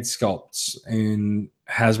head sculpts in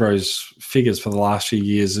Hasbro's figures for the last few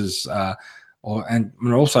years is, and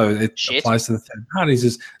also it applies to the third parties,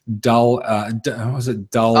 is dull. Was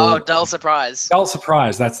it dull? Oh, dull surprise. Dull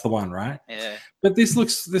surprise. That's the one, right? Yeah. But this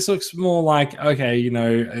looks more like, okay, you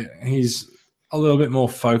know, he's a little bit more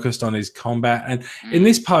focused on his combat, and in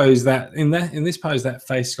this pose that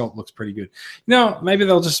face sculpt looks pretty good. You know, maybe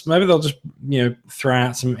they'll just throw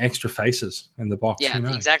out some extra faces in the box.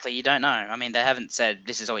 Yeah, exactly. You don't know. I mean, they haven't said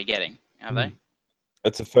this is all you're getting, have they?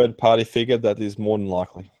 It's a third party figure, that is more than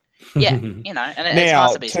likely. Yeah, you know, and it's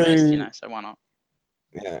masterpiece, you know, so why not?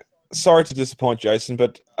 Yeah. Sorry to disappoint Jason,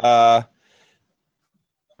 but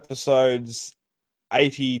episodes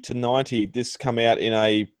 80 to 90, this come out in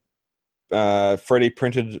a 3D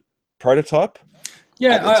printed prototype.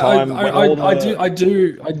 Yeah, I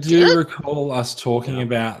do recall us talking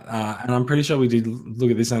about, and I'm pretty sure we did look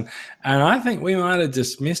at this, and I think we might have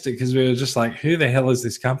dismissed it because we were just like, "Who the hell is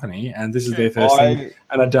this company?" And this is their first thing,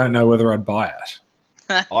 and I don't know whether I'd buy it.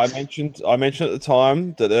 I mentioned at the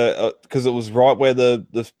time that because it was right where the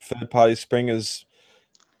third party Springers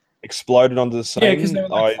exploded onto the scene. Yeah, because there were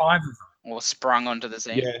like 5 of them, or sprung onto the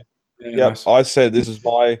scene. Yeah. Nice. I said this is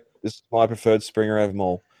my preferred Springer out of them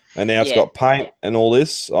all. And now it's got paint and all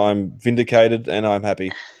this. I'm vindicated and I'm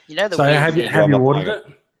happy. You know so have you ordered it?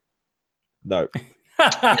 No.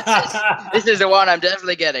 This is the one I'm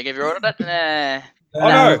definitely getting. Have you ordered it? No,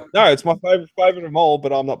 it's my favorite of them all,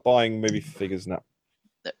 but I'm not buying movie figures now.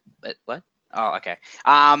 What? Oh, okay.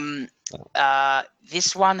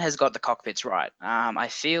 This one has got the cockpits right. I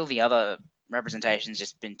feel the other representation's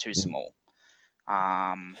just been too small.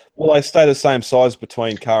 Well, they stay the same size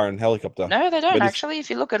between car and helicopter. No, they don't actually. If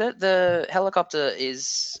you look at it, the helicopter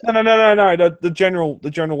is no. The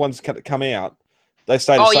general ones come out. They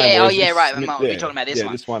stay the same. Right. We're talking about this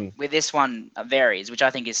one. This one. With this one varies, which I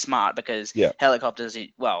think is smart because helicopters.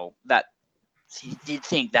 Well, that you did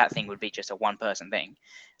think that thing would be just a one-person thing.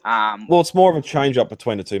 Well, it's more of a change up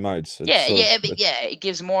between the two modes. It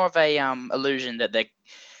gives more of a illusion that they're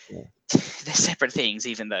separate things,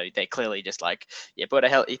 even though they're clearly just like put a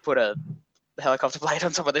helicopter blade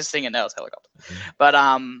on top of this thing and now it's helicopter. But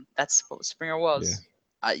that's what Springer was.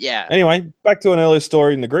 Anyway, back to an earlier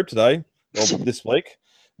story in the group today or this week.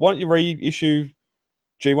 Why don't you reissue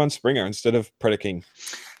G1 Springer instead of Predaking?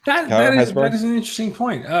 That is an interesting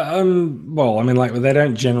point. Well, I mean, like they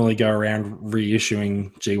don't generally go around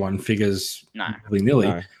reissuing G1 figures willy-nilly.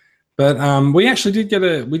 No. But we actually did get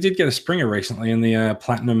a Springer recently in the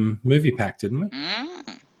Platinum movie pack, didn't we?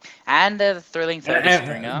 And the Thrilling 30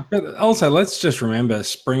 Springer. But also, let's just remember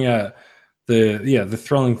Springer. The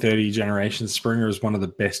Thrilling 30 generation Springer is one of the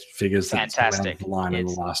best figures that's come out of the line in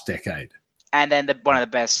the last decade. And then one of the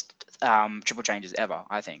best triple changes ever,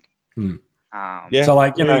 I think. So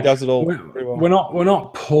like does it all we're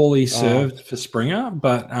not poorly served for Springer,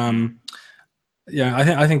 but I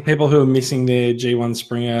think people who are missing their G1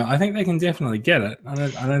 Springer, I think they can definitely get it. I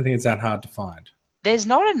don't think it's that hard to find. There's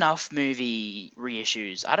not enough movie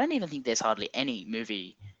reissues. I don't even think there's hardly any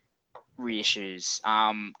movie reissues.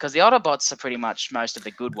 Because the Autobots are pretty much most of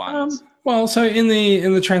the good ones. Well, so in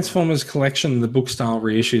the Transformers collection, the book style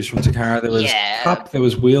reissues from Takara, there was Pup, there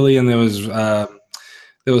was Wheelie, and there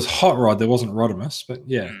was Hot Rod. There wasn't Rodimus, but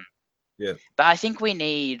yeah. But I think we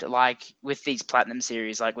need, like, with these Platinum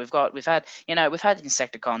series, like we've had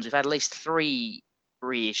Insecticons. We've had at least 3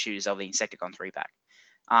 reissues of the Insecticon 3-pack.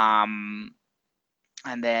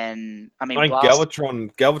 And then I think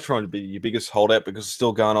Galvatron would be your biggest holdout because it's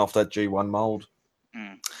still going off that G1 mold.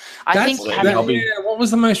 What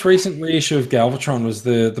was the most recent reissue of Galvatron? Was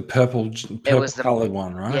the purple colored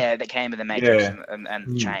one, right? Yeah, that came with the Matrix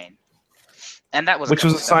and chain. And that was which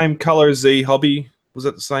was the same color as the Hobby. Was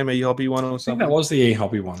that the same E-Hobby one or something? I think that was the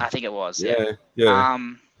E-Hobby one. I think it was. Yeah.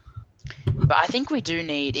 But I think we do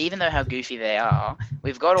need, even though how goofy they are,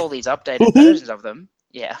 we've got all these updated versions of them.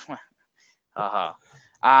 Yeah.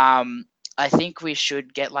 I think we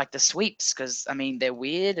should get like the sweeps because I mean they're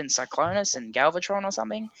weird and Cyclonus and Galvatron or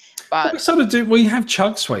something. But we sort of do. We have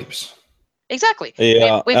chug sweeps. Exactly.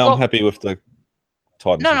 Yeah, I'm happy with the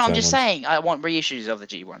Titan. No, I'm just saying I want reissues of the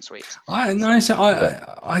G1 sweeps. I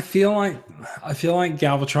feel like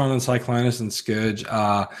Galvatron and Cyclonus and Scourge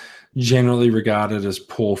are generally regarded as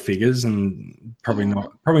poor figures and probably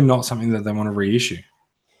not something that they want to reissue.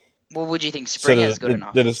 Well, would you think Springer is good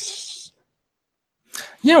enough?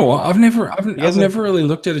 You know what? I've never really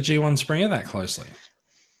looked at a G1 Springer that closely.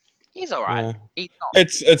 He's all right. Yeah.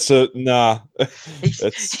 It's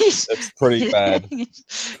pretty bad.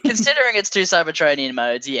 Considering it's 2 Cybertronian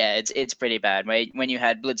modes, yeah, it's pretty bad. When you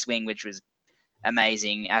had Blitzwing, which was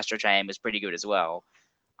amazing, Astro Chain was pretty good as well.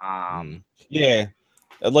 Yeah,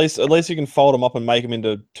 at least you can fold them up and make them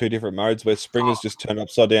into 2 different modes where Springers just turn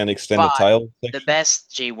upside down, and extend the tail. The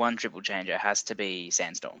best G1 triple changer has to be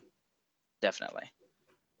Sandstorm, definitely.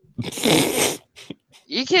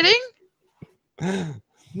 You kidding?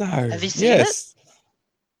 No. Have you seen it?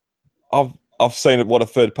 I've seen it. What a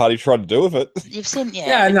third party tried to do with it. You've seen, you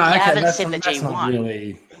haven't seen the G1.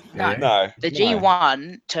 Really, no. The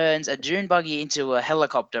G1 turns a dune buggy into a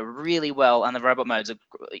helicopter really well, and the robot modes are.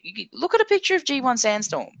 Look at a picture of G1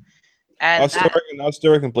 Sandstorm. And I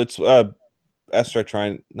still reckon Blitz, Astro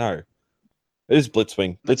Train. No, it is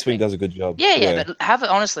Blitzwing. Blitzwing does a good job. Yeah. But have it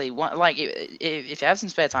honestly. Like, if you have some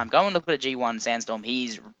spare time, go and look at a G1 Sandstorm.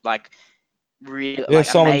 He's like. Really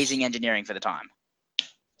amazing engineering for the time.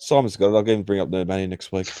 Simon's got it. I'll even bring up Nerdmania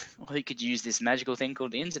next week. Well, you could use this magical thing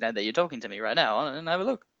called the internet that you're talking to me right now and have a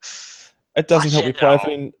look. It doesn't help me play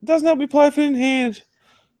it in hand.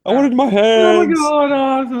 I wanted my hands. Oh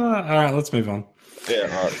my god! All right, let's move on.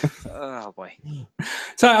 Yeah, all right. Oh boy.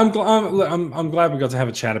 So I'm glad we got to have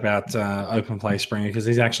a chat about Open Play Springer because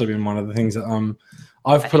he's actually been one of the things that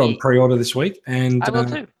I've put on pre-order this week, and I will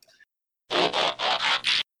too.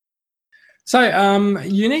 So,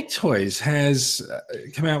 Unique Toys has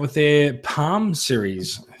come out with their Palm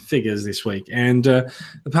series figures this week, and the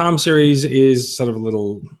Palm series is sort of a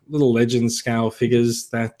little legend scale figures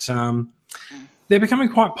that they're becoming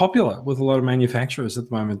quite popular with a lot of manufacturers at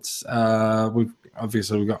the moment.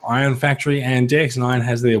 We've got Iron Factory, and DX9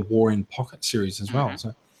 has their War in Pocket series as well.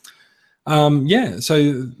 So,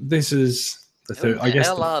 so this is the third. I guess.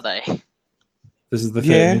 Hell are they? This is the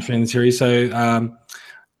third entry in the series. So.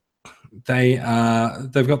 They've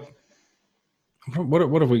got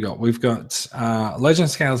what have we got? We've got Legend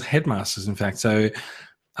Scale's Headmasters, in fact. So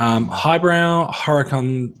Highbrow,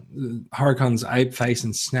 Huracan's Ape Face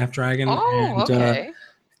and Snapdragon, and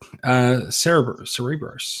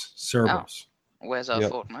Cerebros. Oh. Where's our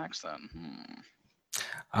Fort Max then?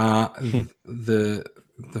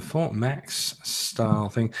 The Fort Max style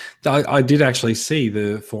thing. I did actually see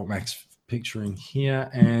the Fort Max picture in here,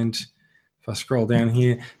 and if I scroll down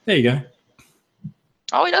here, there you go.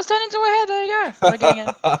 Oh, he does turn into a head. There you go. We're getting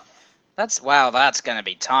it. That's going to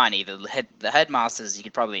be tiny. The headmasters you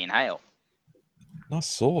could probably inhale. Nice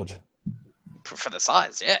sword. For the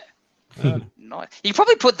size, yeah. Nice. You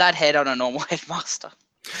probably put that head on a normal headmaster.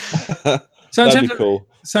 That'd be cool.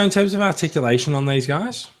 So in terms of articulation on these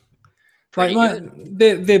guys,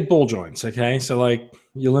 they're ball joints, okay? So like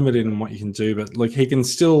you're limited in what you can do, but like he can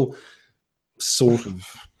still sort of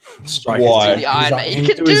strike he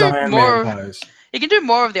can do more pose. He can do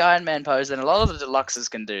more of the Iron Man pose than a lot of the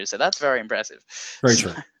deluxes can do, so that's very impressive. Very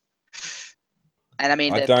true. And I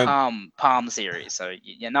mean, they're Palm series, so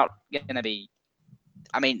you're not going to be.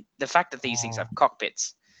 I mean, the fact that these things have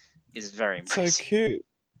cockpits is very impressive. So cute.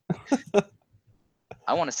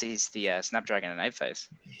 I want to see the Snapdragon and Ape Face.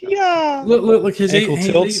 Yeah. Look, his ankle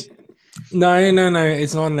tilts. No,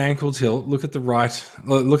 it's not an ankle tilt. Look at the right.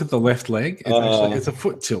 Look at the left leg. It's a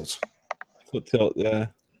foot tilt. Foot tilt, yeah.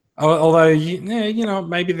 Although,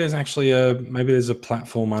 maybe there's actually a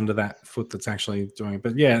platform under that foot that's actually doing it.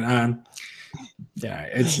 But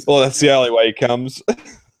it's. Well, that's the only way he comes.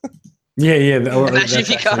 Yeah. Imagine if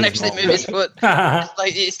you can't actually move his foot,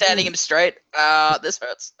 like you're standing him straight. This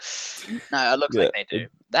hurts. No, it looks like they do.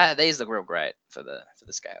 These look real great for the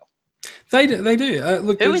scale. They do.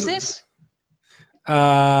 Look, who is this?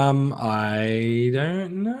 I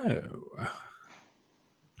don't know.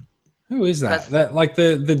 Who is that? That like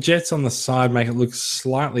the jets on the side make it look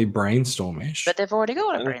slightly Brainstormish. But they've already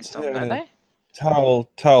got a Brainstorm, don't they? Tail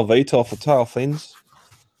Vitoff or Tail Fins.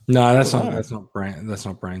 No, that's not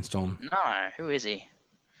Brainstorm. No, who is he?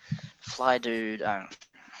 Fly Dude.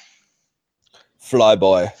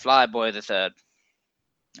 Flyboy. Flyboy the Third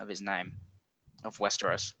of his name of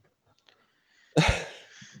Westeros.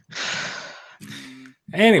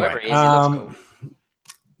 Anyway, Whoever he is, he looks cool.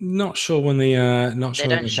 not sure when the They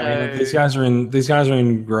don't show. These guys are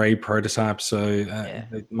in grey prototypes, so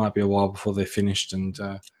it might be a while before they're finished and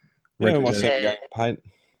ready to paint.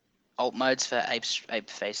 Alt modes for Ape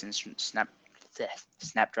Face and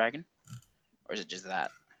Snapdragon, or is it just that?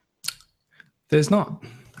 There's not.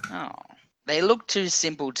 Oh, they look too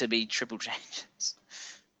simple to be triple changes.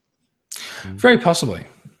 Very possibly.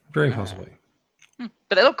 Very possibly.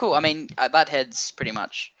 But they look cool. I mean, that head's pretty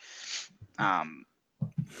much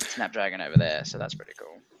Snapdragon over there, so that's pretty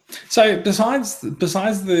cool. So besides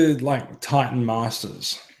the like Titan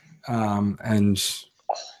Masters, and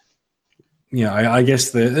I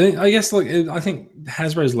guess I think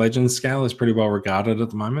Hasbro's Legends scale is pretty well regarded at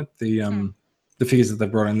the moment. The figures that they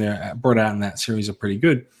brought out in that series are pretty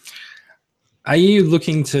good. Are you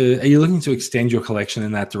looking to extend your collection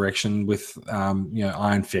in that direction with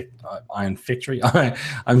Iron Factory?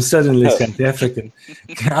 I'm suddenly South African.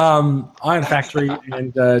 Iron Factory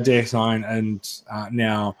and DX9 and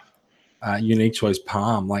now Unique Choice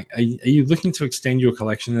Palm. Like, are you looking to extend your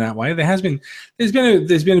collection in that way? There's been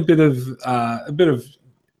a bit of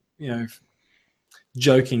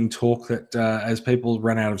joking talk that as people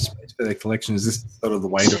run out of space for their collections, this is sort of the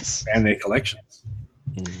way to expand their collections.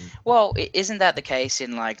 Well, isn't that the case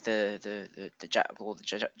in like the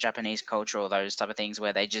Japanese culture or those type of things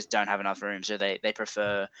where they just don't have enough room, so they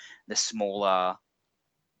prefer the smaller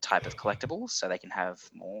type of collectibles so they can have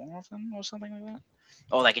more of them or something like that?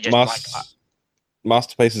 Or they could just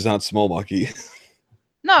masterpieces aren't small, Mikey.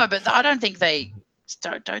 No, but I don't think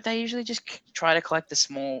don't they usually just try to collect the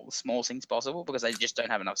small things possible because they just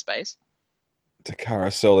don't have enough space?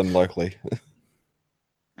 Takara sell them locally.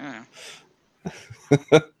 No,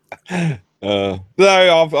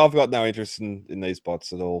 I've got no interest in these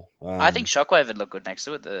bots at all. I think Shockwave would look good next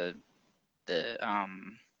to it.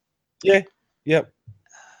 Yep.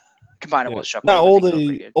 Combine it with Shockwave. No,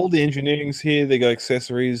 all the engineering's here. They got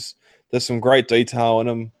accessories. There's some great detail in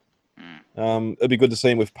them. It'd be good to see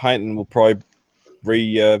them with paint, and we'll probably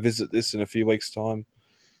revisit this in a few weeks' time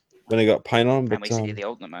when they got paint on them. And we see the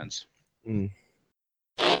alternate modes.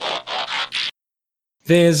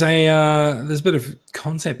 There's a bit of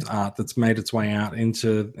concept art that's made its way out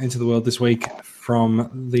into the world this week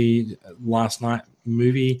from the Last Night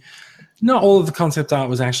movie. Not all of the concept art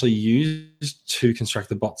was actually used to construct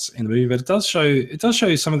the bots in the movie, but it does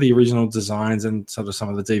show some of the original designs and sort of some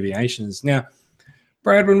of the deviations. Now,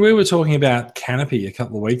 Brad, when we were talking about Canopy a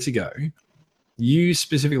couple of weeks ago, you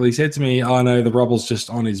specifically said to me, "Oh no, the rubble's just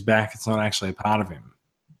on his back; it's not actually a part of him."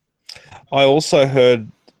 I also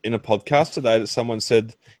heard in a podcast today that someone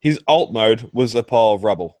said his alt mode was a pile of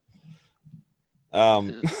rubble.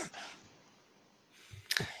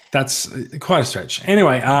 That's quite a stretch.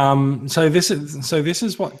 Anyway, so this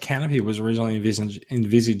is what Canopy was originally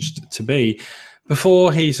envisaged to be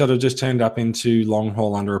before he sort of just turned up into long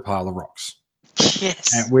haul under a pile of rocks.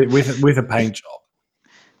 Yes, and with a paint job,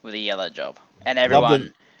 with a yellow job, and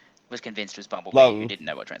everyone was convinced it was Bumblebee who didn't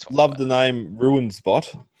know what Transformers. Love the name Ruins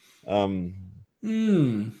Bot.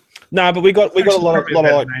 No, but we got a lot of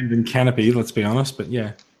like named in Canopy. Let's be honest, but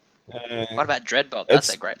yeah. What about Dreadbot?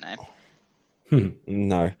 That's a great name.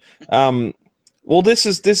 No. Well, this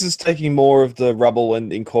is taking more of the rubble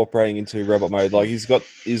and incorporating into robot mode. Like, he's got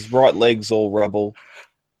his right legs all rubble.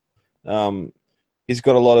 He's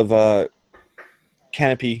got a lot of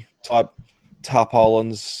canopy type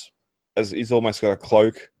tarpaulins. As he's almost got a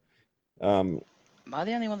cloak. Am I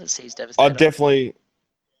the only one that sees Devastator? I definitely.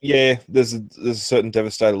 Yeah, there's a certain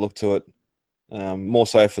Devastator look to it. More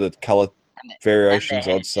so for the color variations,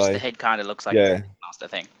 I'd say. The head kind of looks like a master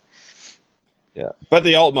thing. Yeah, but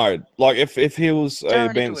the alt mode, like if he was a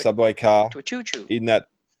abandoned subway car in that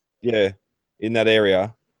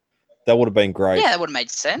area, that would have been great. Yeah, that would have made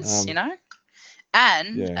sense,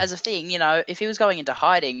 And as a thing, if he was going into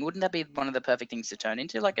hiding, wouldn't that be one of the perfect things to turn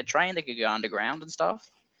into, like a train that could go underground and stuff?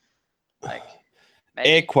 Like, maybe.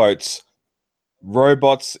 Air quotes,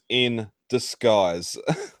 robots in disguise.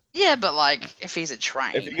 Yeah, but like if he's a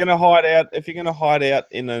train, if you're gonna hide out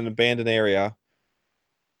in an abandoned area,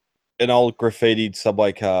 an old graffitied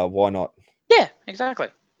subway car, why not? Yeah, exactly.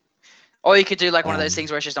 Or you could do like one of those things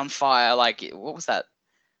where it's just on fire. Like, what was that?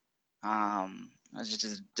 It's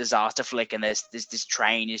just a disaster flick, and this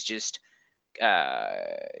train is just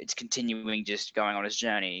it's continuing, just going on its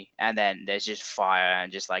journey, and then there's just fire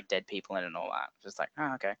and just like dead people in it and all that. Just like,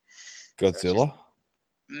 oh, okay. Godzilla.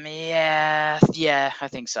 Yeah, I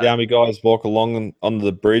think so. The army guys walk along on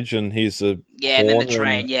the bridge, and here's the and then the horn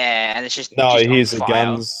train, and- and it's just No, just on here's the fire.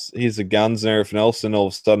 guns. Here's the guns and everything else, and all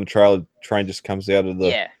of a sudden, train just comes out of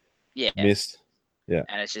the Yeah, mist. and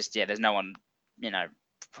it's just there's no one,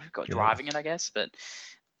 driving it, I guess, but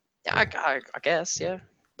I guess, yeah.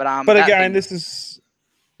 But But that again, thing-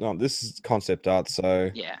 this is concept art, so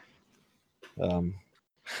yeah.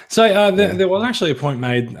 So there was actually a point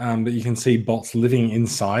made that you can see bots living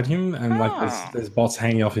inside him, and there's bots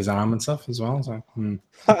hanging off his arm and stuff as well. So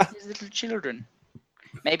These little children.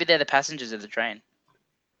 Maybe they're the passengers of the train.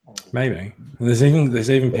 maybe there's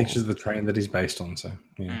even pictures of the train that he's based on. So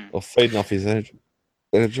yeah. or feeding off his energy.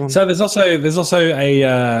 So there's also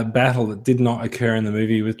a battle that did not occur in the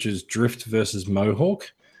movie, which is Drift versus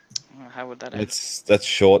Mohawk. How would that happen? That's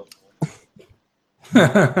short.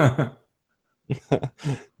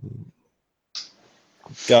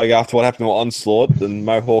 Going after what happened to Onslaught, and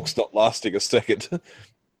Mohawk's not lasting a second.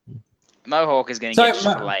 Mohawk is going to get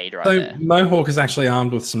flayed right there. Mohawk is actually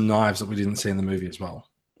armed with some knives that we didn't see in the movie as well.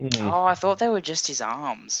 Oh, I thought they were just his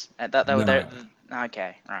arms. That they were there.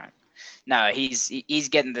 Okay, right. No, he's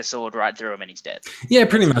getting the sword right through him and he's dead. Yeah,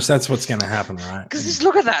 pretty much. That's what's going to happen, right? Because just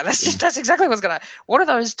look at that. That's exactly what's going to. What are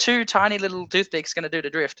those two tiny little toothpicks going to do to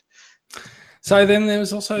Drift? So then there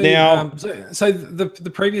was also now. So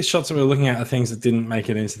the previous shots that we were looking at are things that didn't make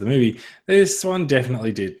it into the movie. This one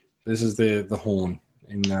definitely did. This is the horn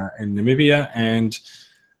in Namibia, and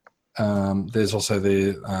there's also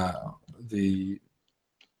the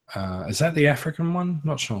is that the African one?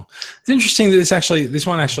 Not sure. It's interesting that this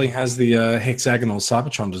one actually has the hexagonal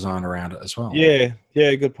Cybertron design around it as well. Yeah,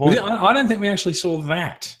 good point. I don't think we actually saw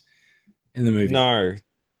that in the movie. No,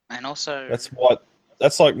 and also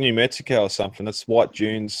that's like New Mexico or something. That's White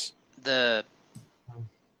Dunes. The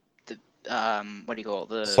what do you call it?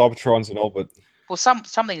 The Cybertron's in orbit. Well,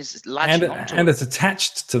 something is latching onto and it. it's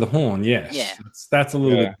attached to the horn. Yes. Yeah. That's a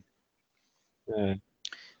little bit. Yeah.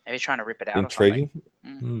 Maybe trying to rip it out. Intriguing. Or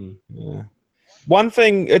something. Yeah. One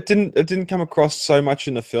thing it didn't come across so much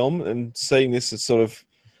in the film, and seeing this, it sort of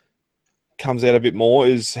comes out a bit more,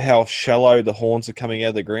 is how shallow the horns are coming out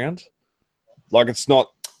of the ground. Like, it's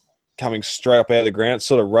not coming straight up out of the ground; it's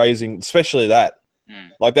sort of raising, especially that.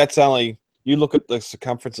 Like, that's only, you look at the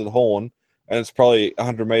circumference of the horn, and it's probably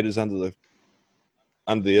 100 meters under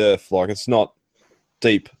the earth. Like, it's not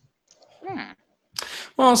deep.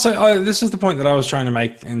 Well, so this is the point that I was trying to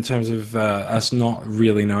make in terms of us not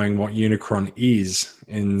really knowing what Unicron is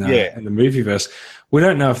in the movieverse. We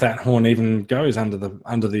don't know if that horn even goes under the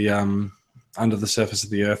surface of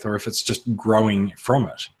the Earth, or if it's just growing from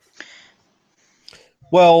it.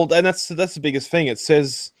 Well, and that's the biggest thing. It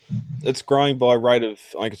says it's growing by a rate of,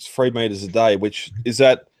 I think it's 3 meters a day, which is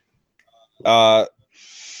that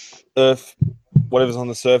Earth, whatever's on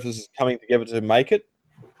the surface, is coming together to make it.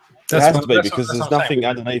 It has to be, because there's nothing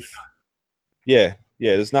underneath. Yeah,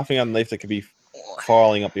 there's nothing underneath that could be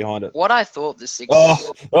filing up behind it. What I thought the six.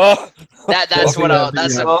 That's what I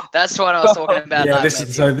was talking about. Yeah, this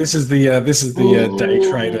is the day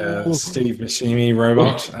trader Steve Buscemi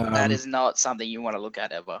robot. That is not something you want to look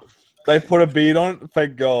at ever. They put a beard on it.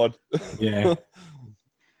 Thank God. Yeah.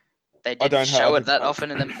 They didn't show it that often,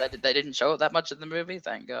 they didn't show it that much in the movie.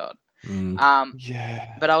 Thank God.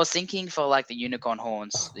 Yeah. But I was thinking for like the unicorn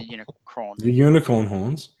horns, The unicorn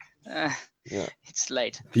horns. It's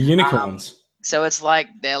late. The unicorns. So it's like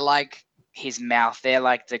they're like his mouth. They're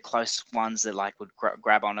like the close ones that like would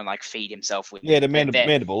grab on and like feed himself with. Yeah, the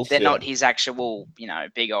mandibles. They're not his actual,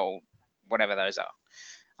 big old whatever those are.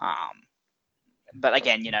 But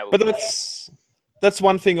again, But that's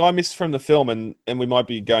one thing I missed from the film, and we might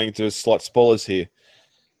be going into slight spoilers here.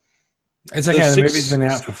 It's okay. The movie's been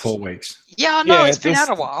out for 4 weeks. Yeah, no, it's been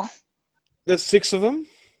out a while. There's 6 of them.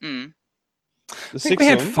 I think we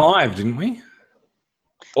had 5, didn't we?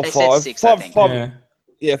 Or they 5. Said 6, I think. 5.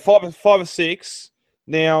 Yeah, 5 or 6.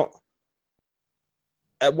 Now,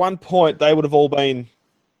 at one point, they would have all been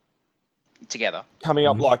together, coming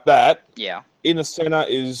up like that. Yeah. In the center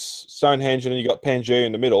is Stonehenge, and you got Pangaea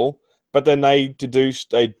in the middle. But then they deduce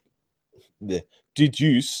that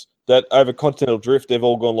over continental drift, they've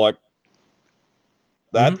all gone like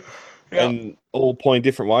that, and all pointing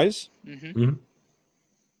different ways. Okay,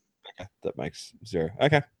 that makes 0.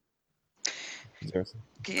 Okay. 0.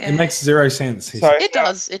 Yeah. It makes 0 sense. So, it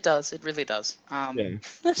does. It really does.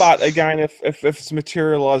 But again, if it's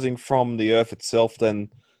materializing from the Earth itself, then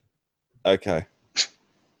okay.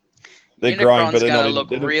 They're growing, but they're gonna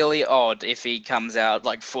look really odd if he comes out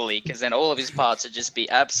like fully, because then all of his parts would just be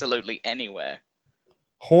absolutely anywhere.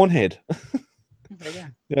 Hornhead.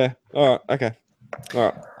 Yeah. All right. Okay.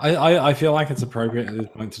 All right. I feel like it's appropriate at this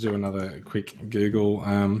point to do another quick Google.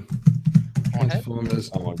 Transformers,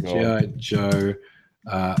 Oh my God. G.I. Joe,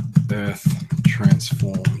 Earth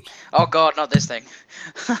transformed. Oh God, not this thing.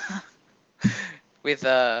 with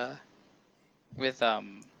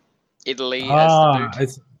Italy as the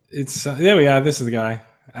dude. It's there we are. This is the guy,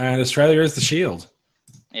 and Australia is the Shield.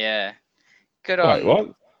 Yeah. Good Wait, on. what?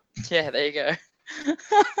 Yeah, there you go.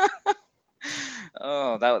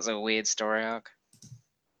 Oh, that was a weird story arc.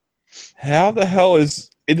 How the hell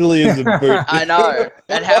is Italy in the boot? I know.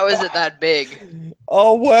 And how is it that big?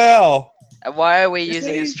 Oh wow! And why are we Is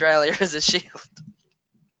using he- Australia as a shield?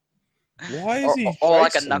 Why is he? Or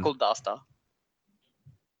like a Jason? knuckle duster?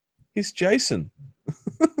 He's Jason.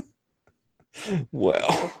 Wow.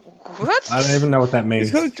 What? I don't even know what that means.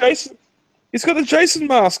 He's got a Jason. He's got a Jason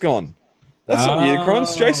mask on. That's not Unicron.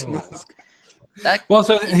 It's Jason Oh. mask. Well,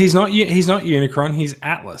 so he's not Unicron. He's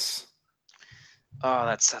Atlas, Oh,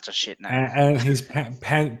 that's such a shit name. and he's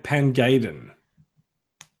Pangaiden.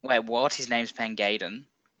 Wait, what? His name's Pangaiden.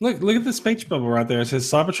 Look at the speech bubble right there. It says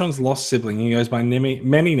Cybertron's lost sibling. He goes by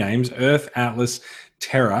many names: Earth, Atlas,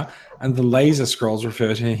 Terra, and the laser scrolls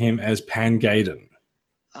refer to him as Pangaiden.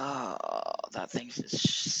 Oh, that thing's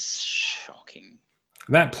just shocking.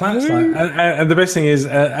 That planet, and the best thing is,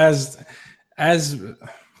 as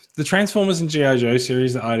the Transformers and G.I. Joe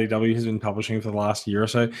series that IDW has been publishing for the last year or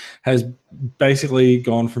so has basically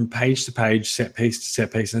gone from page to page, set piece to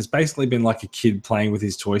set piece, and it's basically been like a kid playing with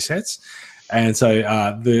his toy sets. And so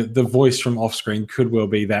the voice from off screen could well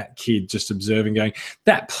be that kid just observing, going,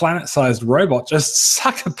 "That planet-sized robot just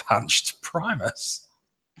sucker punched Primus."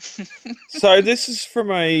 So this is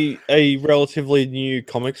from a relatively new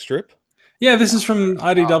comic strip. Yeah, this is from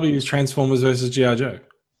IDW's Transformers versus G.I. Joe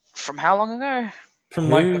From how long ago? from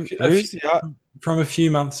like Who's the art? from a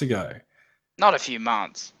few months ago. Not a few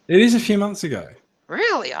months. It is a few months ago.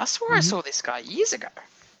 Really? I swore I saw this guy years ago.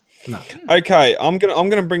 No, Okay, I'm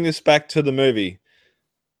gonna bring this back to the movie.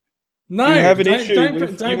 no. You have an don't- issue. don't-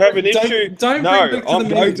 with- don't- you have an don't- issue. don't no, bring back to I'm the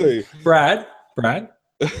going movie. to. Brad,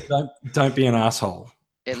 don't be an asshole.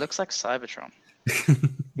 It looks like Cybertron.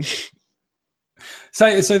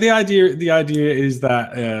 So the idea is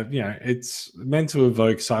that it's meant to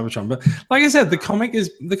evoke Cybertron, but like I said, the comic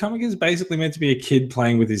is basically meant to be a kid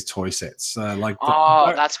playing with his toy sets.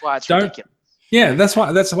 That's why it's don't- ridiculous. Yeah, that's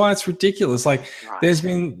why it's ridiculous. Like Right. there's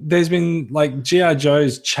been like G.I.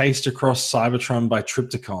 Joe's chased across Cybertron by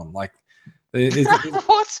Trypticon. Like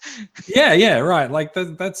What? yeah, right. Like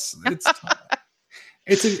it's a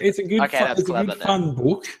good Okay, that's it's a clever good then. fun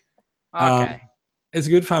book. Okay. It's a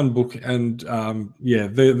good fun book, and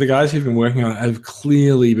the guys who've been working on it have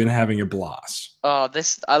clearly been having a blast. Oh,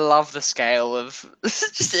 I love the scale of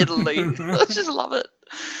just Italy. I just love it.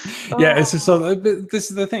 Yeah, it's just so. But this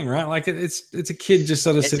is the thing, right? Like it's a kid just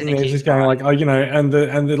sort of It's sitting in a there, kid's just going mind. like,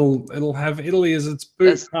 and it'll have Italy as its boot.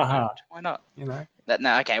 That's Haha. good. Why not? You know,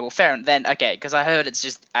 No, okay, well, fair. Then, okay, because I heard it's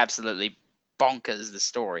just absolutely bonkers, the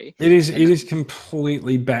story. it is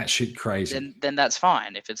completely batshit crazy. Then that's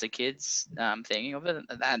fine. If it's a kid's thing of it,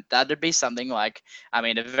 that'd be something like, I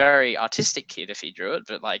mean, a very artistic kid if he drew it,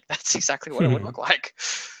 but like that's exactly what it would look like.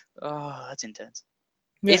 Oh, that's intense.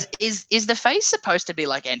 Yeah. Is the face supposed to be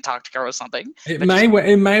like Antarctica or something? It But may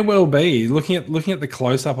well be. Looking at the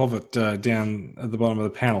close up of it down at the bottom of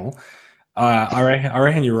the panel, I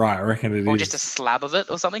reckon you're right. I reckon it Or is. just a slab of it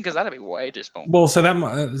or something, because that'd be way too small. Well, so that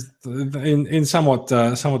in somewhat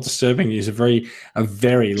disturbing news, a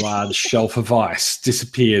very large shelf of ice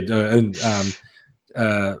disappeared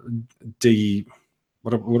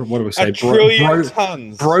what do we say? A trillion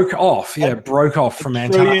tons. Broke off. Yeah, broke off from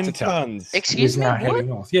trillion Antarctica. tons. Excuse Is me, now what? heading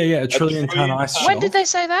north. Yeah, a trillion ton trillion ice tons. When shelf. did they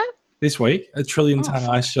say that? This week, a trillion ton fuck.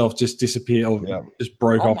 ice shelf just disappeared, or Yeah. just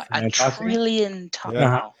broke Oh off my, from a Antarctica. trillion tons. Yeah.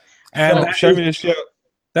 Wow. And Oh, that show is- me the show.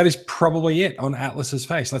 that is probably it on Atlas's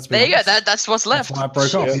face. Let's be There you go. honest. That's what's That's left. why it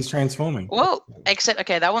broke off. Shit. He's transforming. Well, except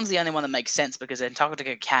okay, that one's the only one that makes sense because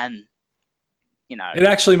Antarctica can, It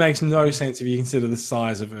actually makes no sense if you consider the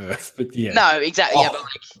size of Earth. But yeah, No, exactly. Yeah, Oh.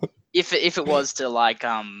 but like, if it was to like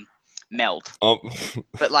melt, Um,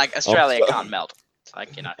 but like Australia sorry. can't melt. It's like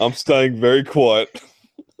I'm staying very quiet.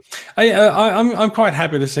 I'm quite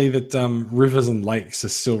happy to see that rivers and lakes are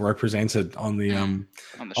still represented on the on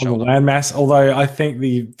the on the shoulder. landmass. Although I think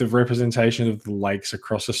the representation of the lakes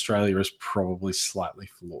across Australia is probably slightly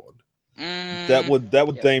flawed. That would Yeah.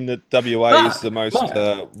 deem that WA is Ah, the most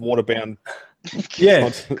but- waterbound. Yeah,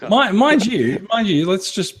 continent. mind you,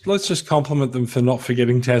 let's just compliment them for not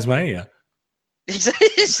forgetting Tasmania.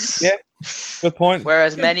 Yeah. Good point.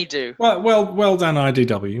 Whereas many do. Well done,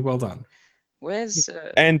 IDW. Well done. Where's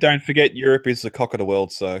And don't forget, Europe is the cock of the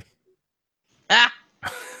world. So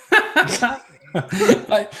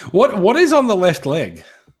Like, what is on the left leg?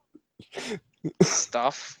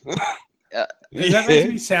 Stuff. Is that meant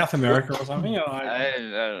to be South America or something?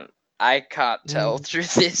 I can't tell through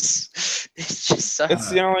this. It's just so. It's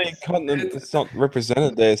the only continent that's not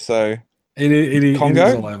represented there. So it is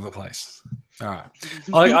Congo? all over the place. All right.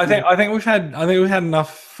 I think we've had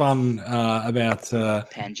enough fun about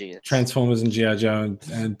Pangea. Transformers and G.I. Joe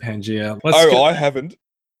and Pangea. I haven't.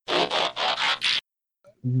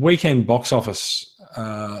 Weekend box office.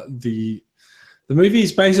 The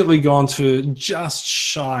movie's basically gone to just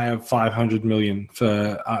shy of 500 million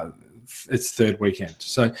for its third weekend.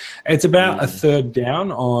 So it's about a third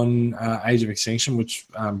down on Age of Extinction, which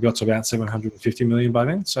got to about 750 million by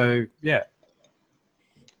then. So yeah.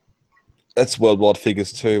 That's worldwide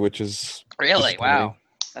figures too, which is Really? Wow.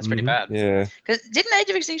 That's pretty bad. Yeah. Because didn't Age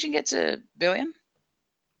of Extinction get to $1 billion?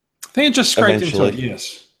 I think it just scraped into Eventually. it,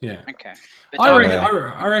 yes. Yeah. Okay.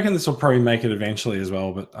 I reckon this will probably make it eventually as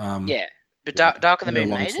well, but yeah. But Dark of the Moon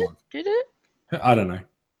long made it? slog. Did it? I don't know.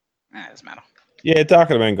 Nah, it doesn't matter. Yeah, Dark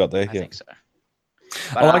of the Moon got there. I Yeah. think so.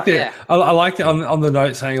 But, I like that. yeah. I like it on the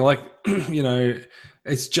note saying, like, you know,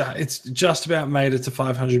 it's just about made it to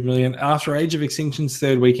 500 million. After Age of Extinction's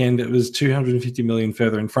third weekend, it was 250 million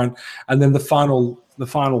further in front, and then the final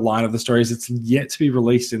line of the story is it's yet to be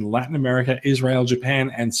released in Latin America, Israel,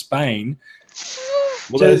 Japan, and Spain.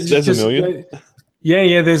 Well, there's a million.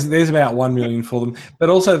 Yeah. There's about 1 million for them, but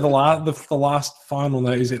also the last final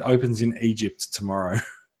note is it opens in Egypt tomorrow.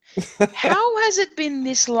 How has it been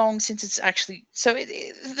this long since it's actually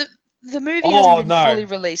the movie hasn't been fully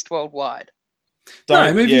released worldwide?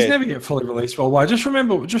 No, movies never get fully released worldwide. Just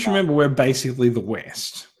remember, we're basically the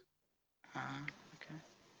West. Okay.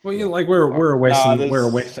 Well, you know, like we're a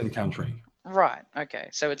Western country. Right. Okay.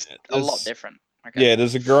 So it's a lot different. Okay. Yeah,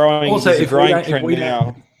 there's a growing trend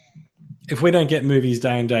now. If we don't get movies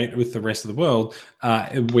day and date with the rest of the world,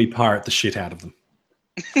 we pirate the shit out of them.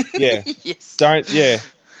 Yeah. Yes.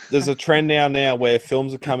 There's a trend now where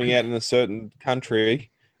films are coming out in a certain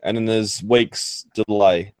country, and then there's weeks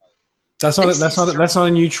delay. That's not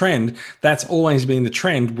a new trend. That's always been the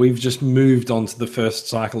trend. We've just moved on to the first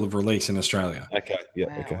cycle of release in Australia. Okay. Yeah.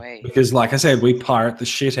 Wow, okay. wait. Because, like I said, we pirate the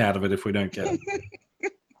shit out of it if we don't get it.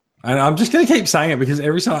 And I'm just going to keep saying it because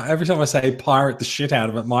every time I say pirate the shit out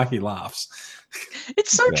of it, Mikey laughs.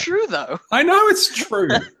 It's so true, though. I know it's true.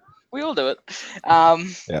 We all do it.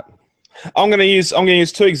 Yeah. I'm going to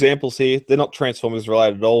use two examples here. They're not Transformers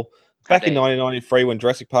related at all. Back in 1993, when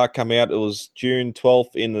Jurassic Park came out, it was June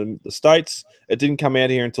 12th in the States. It didn't come out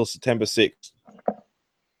here until September 6th.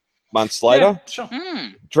 Months later. Yeah, sure.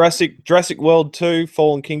 Jurassic World 2,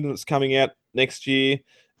 Fallen Kingdom, that's coming out next year.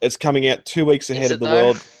 It's coming out 2 weeks ahead of the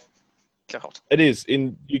world. God. It is.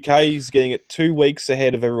 In UK, he's getting it 2 weeks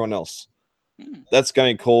ahead of everyone else. That's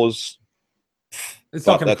going to cause... It's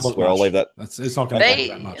not going to that's cause where much. I'll leave that. It's not going to cause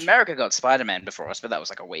that much. America got Spider-Man before us, but that was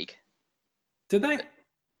like a week. Did they?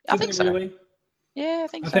 I think so. Really? Yeah, I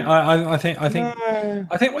think so. I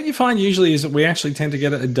think what you find usually is that we actually tend to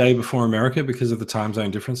get it a day before America because of the time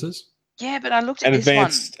zone differences. Yeah, but I looked at And this one.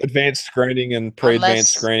 advanced screening and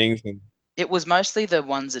pre-advanced screenings. And it was mostly the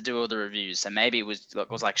ones that do all the reviews, so maybe it was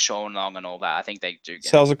like Sean Long and all that. I think they do get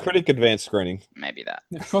so it was a critic advanced screening. maybe that.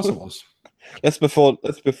 Yeah, of course it was. That's before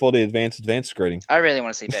the advanced screening. I really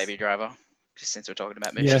want to see Baby Driver, just since we're talking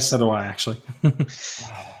about movies. Yes, so do I actually.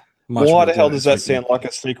 Why the hell does that sound like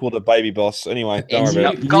a sequel to Baby Boss? Anyway, don't worry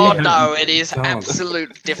about it. God, no, it is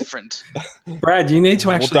absolute different. Brad, you need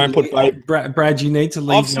to actually. don't put Brad, you need to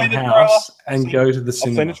leave your house and go to the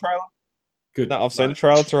cinema. I've seen the trailer. Good. No, I've seen the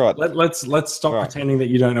trailer. It's all right. Let's stop pretending that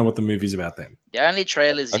you don't know what the movie's about then. The only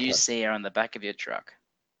trailers you see are on the back of your truck.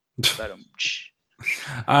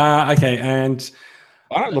 Okay, and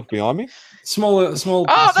I don't look behind me. Small.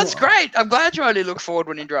 Oh, that's great! I'm glad you only look forward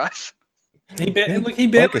when you drive. He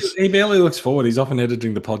barely looks forward. He's often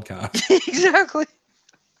editing the podcast. Exactly.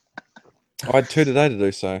 I had 2 today to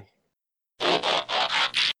do so. There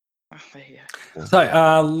you go.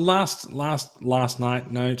 So, last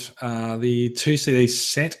night note: the 2 CD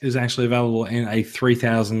set is actually available in a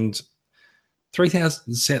 3,000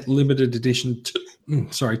 set limited edition.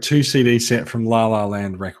 2 CD set from La La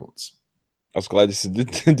Land Records. I was glad this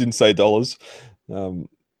didn't say dollars. No,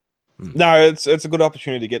 it's a good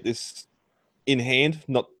opportunity to get this in hand,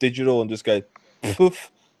 not digital, and just go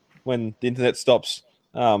poof when the internet stops.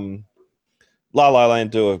 La La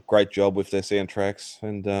Land do a great job with their soundtracks,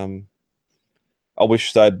 and I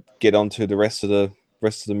wish they'd get onto the rest of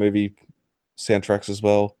the movie soundtracks as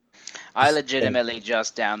well. I legitimately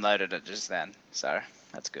just downloaded it just then, so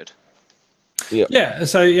that's good. Yeah.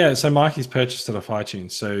 So Mikey's purchased it off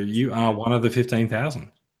iTunes. So you are one of the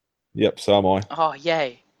 15,000. Yep. So am I. Oh,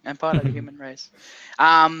 yay! I'm part of the human race.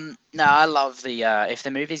 No, I love the if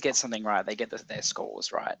the movies get something right, they get their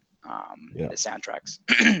scores right. The soundtracks,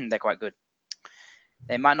 they're quite good.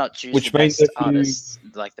 They might not choose the best artists,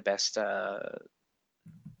 like the best.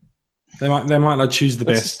 They might not choose the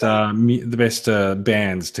best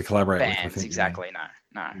bands to collaborate with. I think, exactly.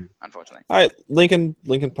 No, unfortunately. Hey,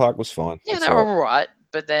 Linkin Park was fine. Yeah, they were all right.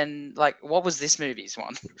 But then, like, what was this movie's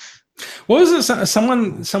one? What was it?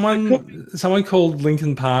 Someone called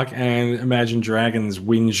Linkin Park and Imagine Dragons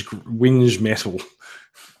whinge metal.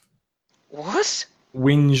 What?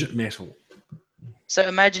 Whinge metal. So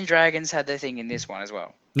Imagine Dragons had their thing in this one as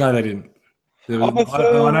well. No, they didn't. I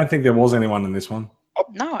don't think there was anyone in this one.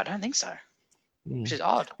 No, I don't think so. Which is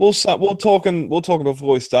odd. We're talking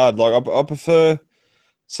before we start. Like, I prefer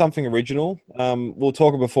something original. We'll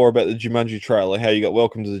talk before about the Jumanji trailer, how you got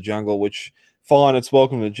Welcome to the Jungle, which fine, it's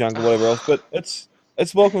Welcome to the Jungle, whatever else, but it's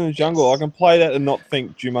Welcome to the Jungle. I can play that and not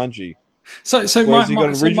think Jumanji. So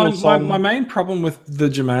my main problem with the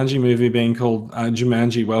Jumanji movie being called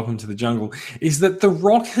Jumanji Welcome to the Jungle is that The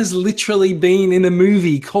Rock has literally been in a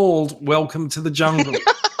movie called Welcome to the Jungle.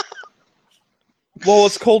 Well,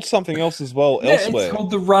 it's called something else as well elsewhere. It's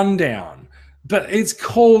called The Rundown, but it's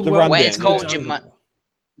called it's called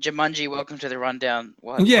Jumanji Welcome to the Rundown.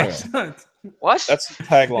 What? Yes. What? That's the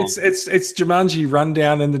tagline. It's Jumanji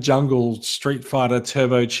Rundown in the Jungle Street Fighter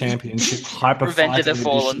Turbo Championship Hyper Revenge of the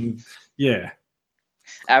Fallen. Yeah.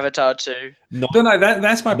 Avatar 2. No,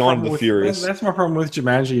 that's my problem with Furious. That's my problem with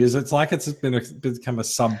Jumanji is it's like it's become a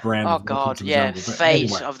sub brand. Oh god, yeah.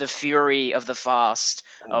 Fate of the fury of the fast,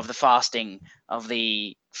 of the fasting, of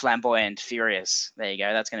the flamboyant furious. There you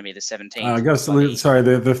go. That's going to be the 17th. Sorry,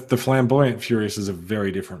 the flamboyant furious is a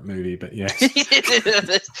very different movie, but yes.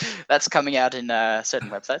 That's coming out in certain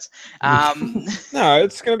websites. No,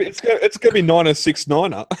 it's gonna be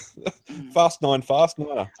 969er. Fast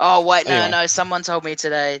 9er. Oh wait, no. Someone told me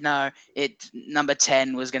today. No, number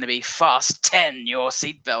 10 was going to be Fast 10. Your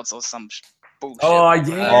seatbelts or some bullshit. Oh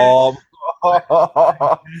yeah.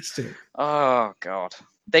 Oh god.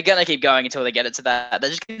 They're going to keep going until they get it to that. They're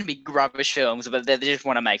just going to be rubbish films, but they just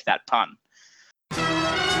want to make that pun.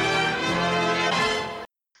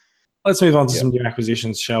 Let's move on to some new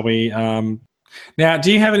acquisitions, shall we? Now,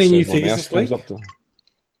 do you have any new figures this week?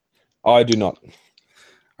 I do not.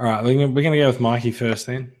 All right, we're going to go with Mikey first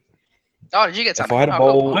then. Oh, did you get something? If I had a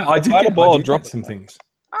ball, I did get a ball and dropped some things.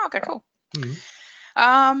 Oh, okay, cool.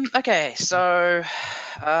 Mm-hmm. Okay, so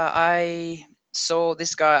I saw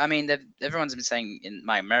this guy. I mean, everyone's been saying,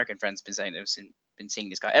 my American friends have been saying they've been seeing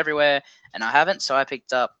this guy everywhere, and I haven't. So I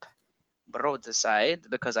picked up Broadside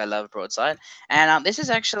because I love Broadside, and this is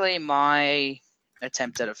actually my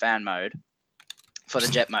attempt at a fan mode for the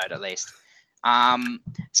jet mode, at least.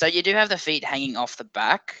 So you do have the feet hanging off the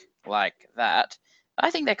back like that. I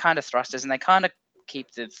think they're kind of thrusters, and they kind of keep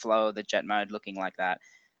the flow of the jet mode looking like that.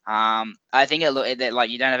 I think like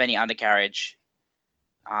you don't have any undercarriage.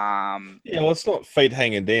 Well, it's not feet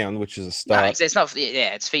hanging down, which is a start. No, it's not.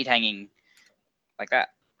 Yeah, it's feet hanging like that.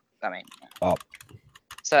 I mean, up.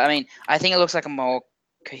 So I mean, I think it looks like a more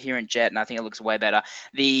coherent jet, and I think it looks way better.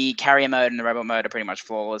 The carrier mode and the rebel mode are pretty much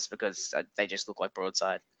flawless because they just look like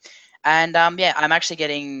Broadside. And I'm actually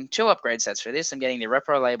getting 2 upgrade sets for this. I'm getting the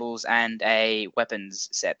repro labels and a weapons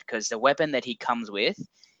set because the weapon that he comes with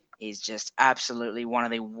is just absolutely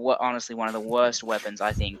honestly one of the worst weapons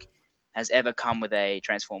I think has ever come with a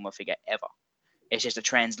Transformer figure ever. It's just a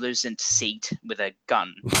translucent seat with a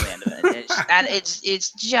gun on the end of it.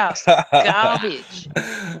 It's just garbage.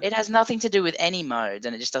 It has nothing to do with any modes,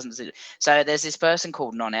 and it just doesn't. So there's this person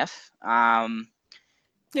called Non-F.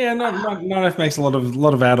 Non-F makes a lot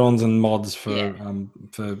of add-ons and mods for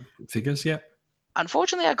figures. Yeah.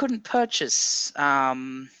 Unfortunately, I couldn't purchase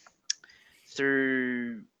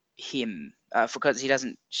through him because he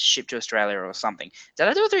doesn't ship to Australia or something. Did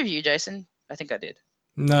I do it through you, Jason? I think I did.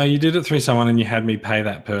 No, you did it through someone, and you had me pay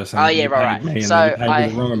that person. Oh yeah, right. Me, so you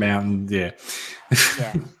paid the wrong amount, and yeah.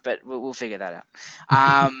 But we'll figure that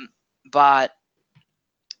out. But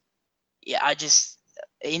yeah,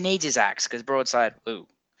 he needs his axe because Broadside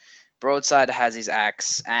has his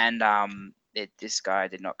axe, and this guy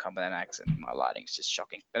did not come with an axe, and my lighting's just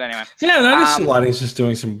shocking. But anyway, the lighting's just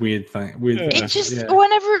doing some weird thing.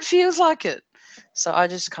 Whenever it feels like it. So I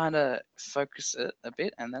just kind of focus it a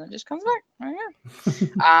bit, and then it just comes back. There you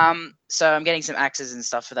go. So I'm getting some axes and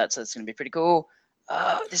stuff for that, so it's going to be pretty cool.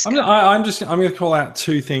 I'm going to call out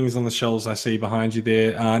 2 things on the shelves I see behind you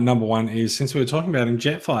there. Number one is, since we were talking about him,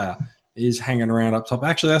 Jetfire is hanging around up top.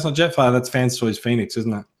 Actually, that's not Jetfire. That's Fans Toys Phoenix,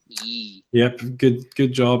 isn't it? Yep,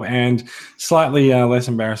 good job. And slightly less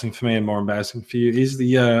embarrassing for me and more embarrassing for you is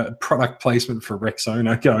the product placement for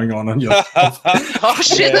Rexona going on your shelf. Oh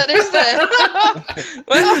shit, that is there.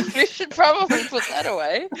 Well, we should probably put that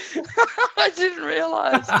away. I didn't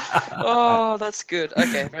realize. Oh, that's good.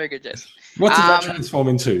 Okay, very good, Jess. What does that transform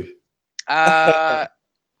into?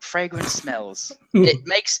 Fragrance smells.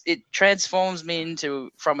 It transforms me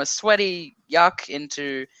from a sweaty yuck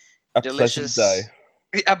into a delicious pleasant day.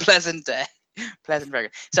 A pleasant day. Pleasant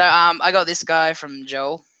fragrance. So I got this guy from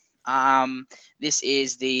Joel. This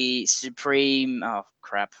is the Supreme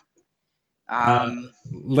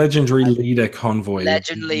Legendary Leader Convoy.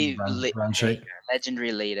 Legendary run sheet.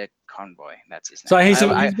 Legendary Leader Convoy. That's his name. So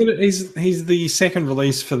he's the second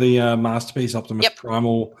release for the Masterpiece Optimus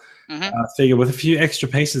Primal figure with a few extra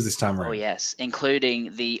pieces this time around. Oh yes,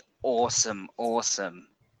 including the awesome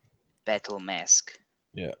Battle Mask.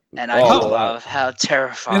 Yeah. And I love how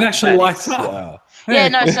terrifying it actually lights up. Wow. Yeah,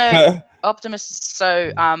 no, so Optimus,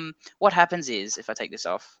 so what happens is, if I take this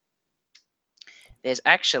off, there's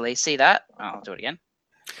actually, see that? Oh, I'll do it again.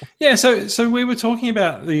 Yeah, so we were talking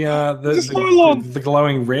about the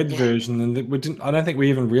glowing red version, and I don't think we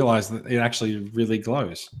even realized that it actually really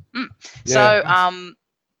glows. So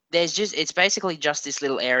it's basically just this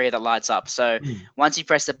little area that lights up. So once you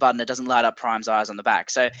press the button, it doesn't light up Prime's eyes on the back.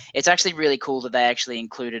 So it's actually really cool that they actually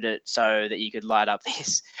included it so that you could light up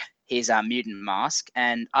his mutant mask.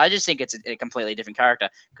 And I just think it's a completely different character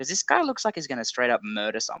because this guy looks like he's going to straight up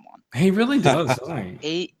murder someone. He really does, doesn't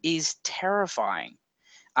he? He is terrifying.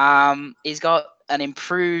 He's got an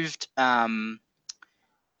improved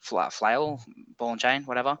flail, ball and chain,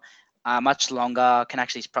 whatever. Much longer, can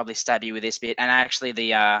actually probably stab you with this bit, and actually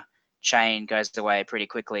the chain goes away pretty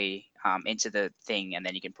quickly into the thing, and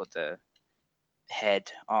then you can put the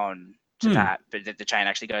head on to that, but the chain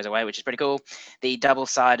actually goes away, which is pretty cool. The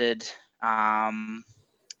double-sided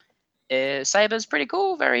saber's pretty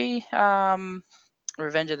cool, very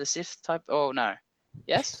Revenge of the Sith type. Oh no,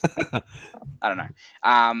 yes, I don't know.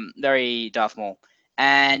 Very Darth Maul.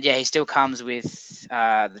 And yeah, he still comes with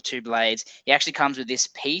the two blades. He actually comes with this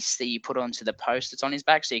piece that you put onto the post that's on his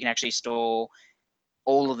back, so you can actually store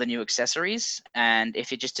all of the new accessories. And if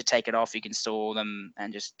you're just to take it off, you can store them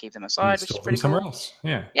and just keep them aside, which is pretty cool. Somewhere else,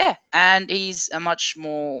 yeah. Yeah, and he's a much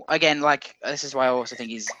more, again, like this is why I also think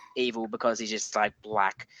he's evil, because he's just like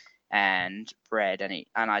black and red, and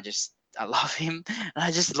I love him. And I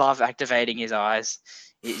just love activating his eyes.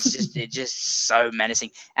 It's just so menacing.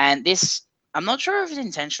 And this, I'm not sure if it's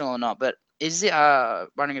intentional or not, but is it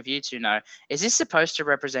running of you two know? Is this supposed to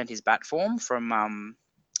represent his bat form from how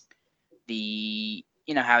he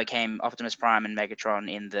came Optimus Prime and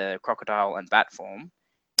Megatron in the crocodile and bat form?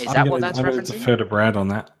 Is that what that's referencing? I'm going to defer to Brad on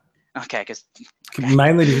that. Okay,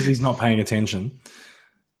 mainly because he's not paying attention.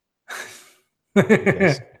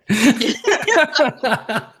 But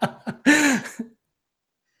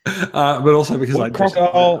also because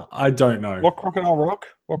I don't know. What crocodile rock?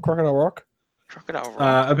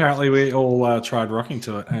 Apparently we all tried rocking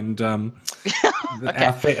to it, and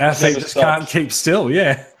our feet just can't keep still.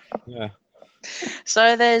 Yeah.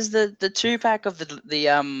 So there's the 2-pack of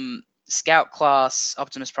the Scout class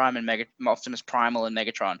Optimus Prime and Optimus Primal and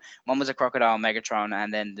Megatron. One was a crocodile Megatron,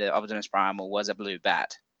 and then the Optimus Primal was a blue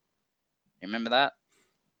bat. You remember that?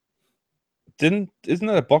 Isn't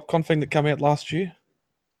that a BotCon thing that came out last year?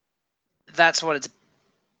 That's what it's.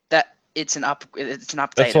 It's an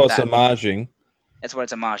update. That's what it's emerging. That's what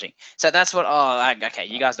it's emerging. So that's what. Oh, okay.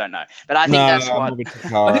 You guys don't know, but I think that's what.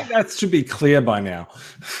 I think that should be clear by now.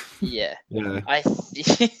 Yeah.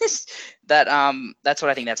 That's what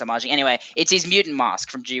I think that's emerging. Anyway, it's his mutant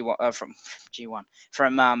mask from G1.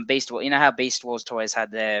 From Beast Wars. You know how Beast Wars toys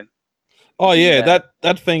had their. Oh yeah,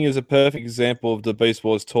 that thing is a perfect example of the Beast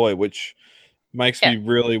Wars toy, which makes me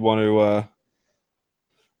really want to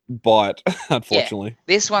buy it. Unfortunately,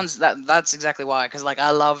 this one's that's exactly why. Because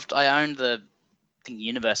I owned the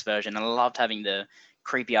Universe version, and I loved having the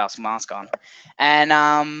creepy ass mask on. And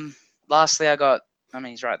lastly,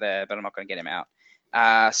 he's right there, but I'm not going to get him out.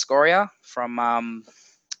 Scoria from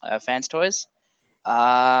Fans Toys.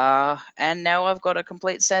 And now I've got a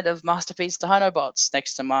complete set of Masterpiece Dinobots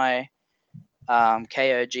next to my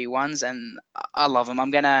KOG1s, and I love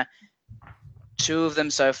them. 2 of them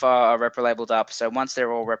so far are repro labeled up. So once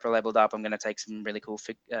they're all repro labeled up, I'm going to take some really cool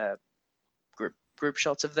group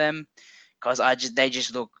shots of them, because they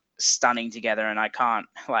just look stunning together, and I can't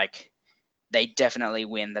they definitely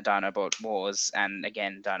win the Dinobot wars. And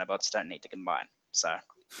again, Dinobots don't need to combine. So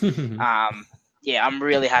I'm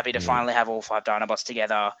really happy to finally have all 5 Dinobots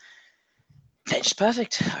together. They're just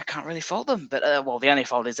perfect. I can't really fault them, but the only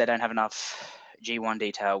fault is they don't have enough G1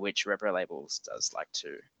 detail, which Repro Labels does like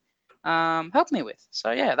to help me with.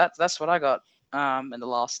 So yeah, that's what I got in the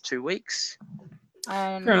last 2 weeks.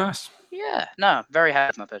 Very nice. Yeah, no, very happy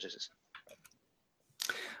with my purchases.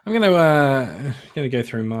 I'm gonna go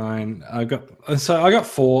through mine. I got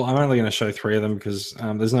 4. I'm only gonna show 3 of them because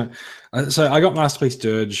there's no. So I got Masterpiece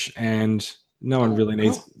Dirge, and no one really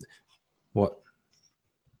needs. What?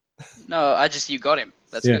 No, you got him.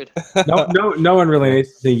 That's good. No one really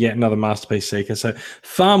needs to get another Masterpiece Seeker. So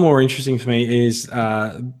far more interesting for me is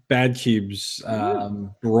Bad Cube's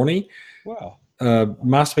Brawny. Wow.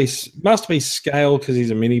 Masterpiece Scale, because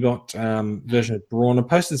he's a mini bot version of Brawn. I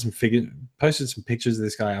posted some pictures of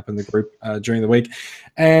this guy up in the group during the week,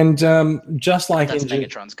 and just like that's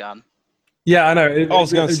Megatron's gun. Yeah, I know. It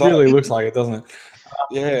really looks like it, doesn't it?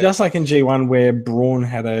 Yeah. Just like in G1, where Brawn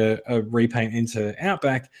had a repaint into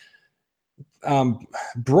Outback,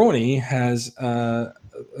 Brawny has a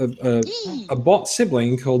bot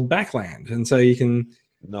sibling called Backland, and so you can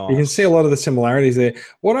see a lot of the similarities there.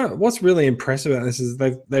 What's really impressive about this is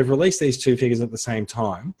they've released these 2 figures at the same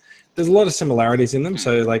time. There's a lot of similarities in them,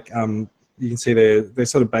 so like you can see they're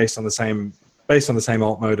sort of based on the same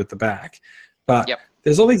alt mode at the back, but. Yep.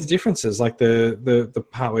 There's all these differences, like the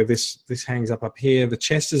part where this hangs up here. The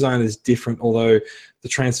chest design is different, although the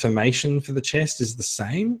transformation for the chest is the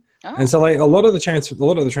same. Oh. And so, like a lot of the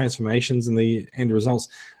transformations and the end results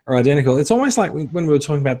are identical. It's almost like when we were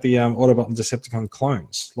talking about the Autobot and Decepticon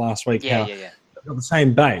clones last week. Yeah. They've got the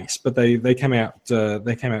same base, but they came out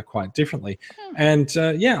quite differently. And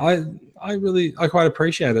I quite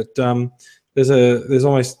appreciate it. There's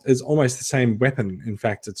almost the same weapon. In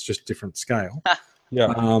fact, it's just different scale.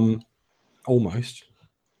 Yeah. Almost.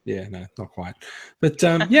 Yeah, no, not quite. But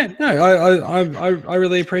I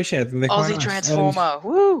really appreciate them. They're Aussie Transformer.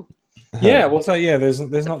 Woo! Yeah, well, so yeah, there's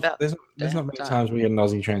not many times we get an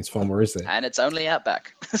Aussie Transformer, is there? And it's only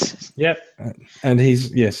Outback. Yep. And he's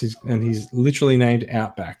literally named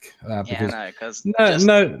Outback because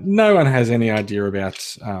no one has any idea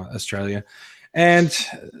about Australia. And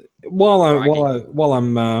while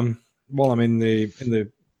I'm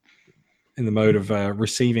in the mode of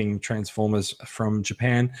receiving Transformers from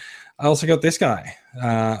Japan, I also got this guy,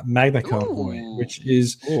 Magna Convoy, which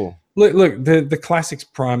is look the Classics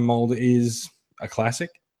Prime mold is a classic.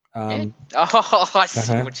 I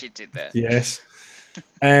see what you did there. Yes,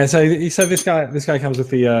 and so this guy comes with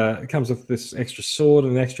this extra sword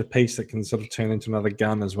and an extra piece that can sort of turn into another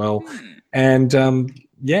gun as well, and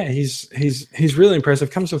he's really impressive.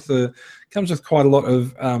 Comes with quite a lot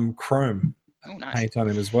of chrome. Oh, nice. Paint on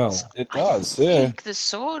him as well. It does, I think the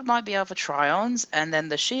sword might be Alpha Trions, and then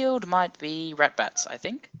the shield might be Ratbats, I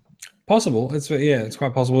think. Possible. It's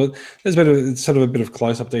quite possible. There's a bit of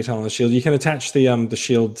close-up detail on the shield. You can attach the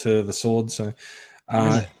shield to the sword. So,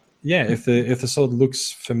 if the sword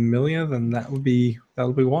looks familiar, then that'll be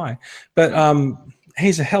why. But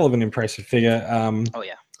he's a hell of an impressive figure.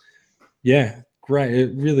 Yeah. Great,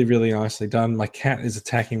 really, really nicely done. My cat is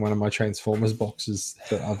attacking one of my Transformers boxes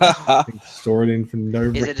that I've stored in for no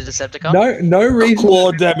reason. Is it a Decepticon? No reason.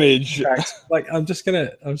 Claw damage. Like I'm just gonna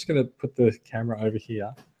put the camera over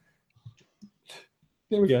here.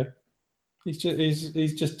 There we go. He's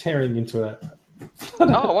just tearing into it.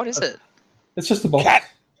 Oh, what is it? It's just a box. Cat,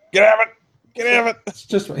 get out of it! Get out of it! It's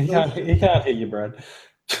just he can't hear you, Brad.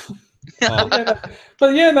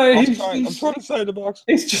 But yeah, no, I'm trying to say the box.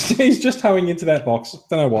 He's just towing into that box.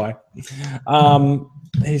 Don't know why.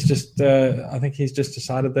 He's just I think he's just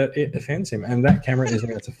decided that it offends him, and that camera is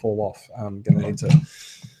about to fall off. I'm gonna need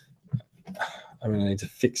to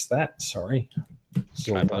fix that. Sorry. This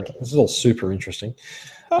is all super interesting.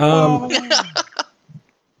 Magna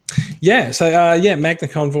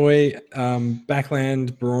Convoy,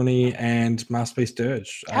 Backland, Brawny, and Masterpiece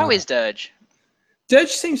Dirge. How is Dirge? Dirge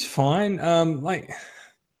seems fine. I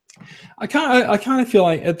kind of feel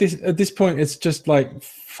like at this point it's just like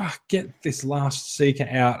get this last Seeker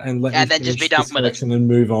out and then just be done with it and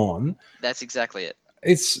move on. That's exactly it.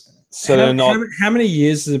 It's so how many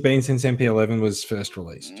years has it been since MP11 was first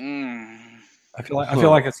released? I feel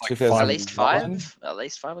like it's like at least five. At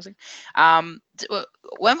least 5 or 6.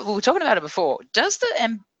 When we were talking about it before, does the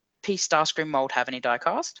MP Starscream mold have any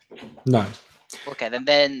diecast? No. Okay,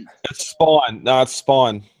 then it's spine. No, it's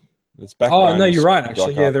spine. It's back. Oh no, you're right.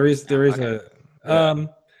 Actually, yeah, there is okay.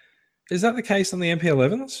 Is that the case on the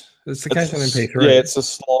MP11s? It's the case on MP3. Yeah, it's a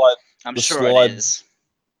slide. I'm sure it is.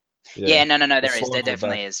 Yeah, no, there is. There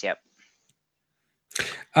definitely is. Yep.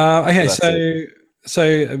 Okay,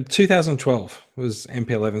 so 2012 was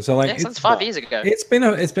MP11. So like, it's 5 years ago. It's been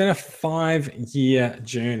a 5-year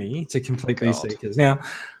journey to complete these Seekers. Now,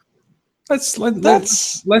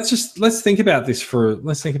 let's think about this for a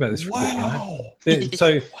bit. Right?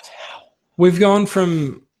 So we've gone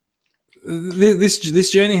from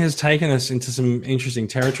this journey has taken us into some interesting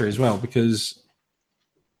territory as well, because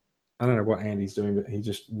I don't know what Andy's doing, but he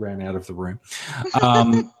just ran out of the room.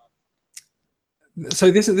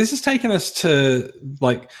 So this has taken us to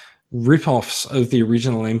like rip-offs of the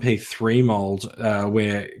original MP3 mold,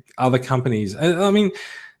 where other companies, I mean,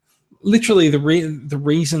 literally the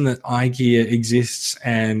reason that iGear exists,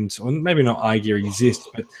 and or maybe not iGear exists,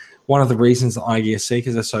 but one of the reasons that iGear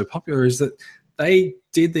Seekers are so popular is that they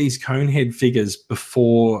did these Conehead figures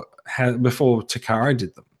before Takara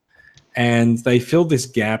did them. And they filled this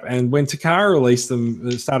gap. And when Takara released them,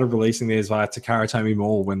 they started releasing theirs via Takara Tomy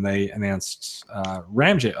Mall when they announced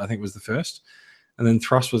Ramjet, I think was the first, and then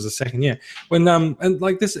Thrust was the second. Yeah, when and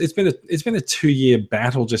like this, it's been a 2-year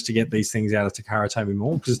battle just to get these things out of Takara Tomy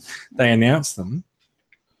Mall, because they announced them.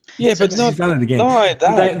 Yeah, but not done it again. No,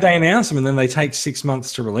 they announce them and then they take 6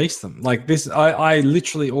 months to release them. Like this, I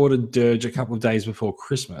literally ordered Dirge a couple of days before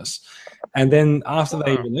Christmas. And then after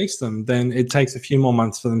they release them, then it takes a few more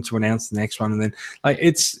months for them to announce the next one, and then like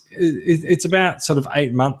it's about sort of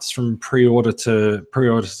 8 months from pre-order to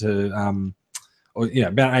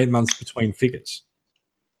about 8 months between figures.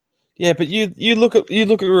 Yeah, but you look at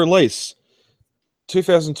release,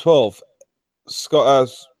 2012,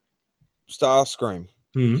 Starscream,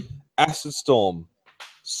 Acid Storm,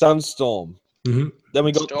 Sunstorm. Then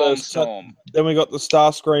we got Then we got the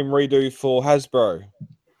Starscream redo for Hasbro.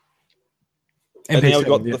 And now we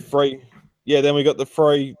got the free. Yeah, then we got the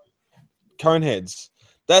free Coneheads.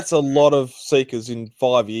 That's a lot of Seekers in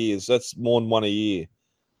 5 years. That's more than one a year.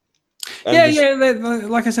 And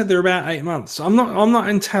like I said, they're about 8 months. I'm not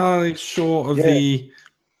entirely sure of the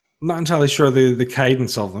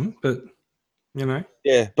cadence of them, but you know.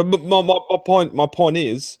 Yeah, but my point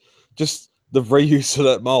is just the reuse of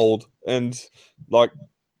that mold, and like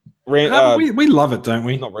we love it, don't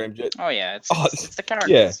we? Not Ramjet. Oh yeah, it's the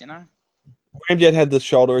characters, you know. Ramjet had the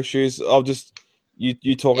shoulder issues. You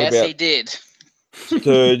talking about? Yes, he did.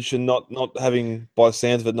 Dirge and not having, by the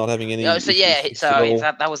sounds of it, not having any. That was the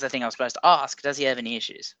thing I was supposed to ask. Does he have any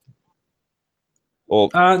issues? Or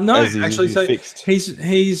no, actually, so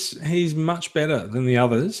he's much better than the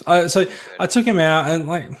others. So I took him out, and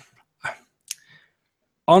like,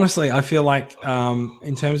 honestly, I feel like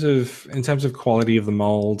in terms of quality of the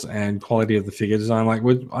molds and quality of the figure design, like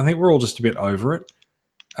I think we're all just a bit over it.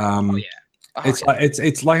 It's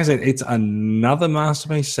like I said, it's another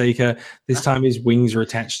Masterpiece Seeker. This time his wings are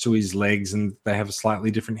attached to his legs and they have a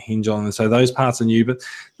slightly different hinge on them. So those parts are new, but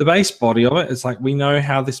the base body of it, it's like we know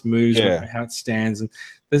how this moves, we know how it stands, and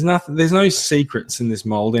there's no secrets in this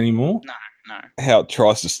mold anymore. No. How it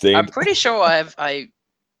tries to stand. I'm pretty sure I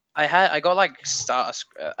got like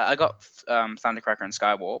Thundercracker and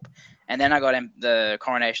Skywarp, and then I got the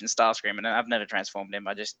Coronation Starscream, and I've never transformed him.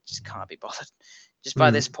 I just can't be bothered. Just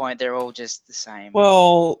by this point, they're all just the same.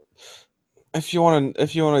 Well, if you want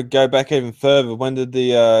to go back even further, when did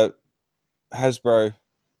the Hasbro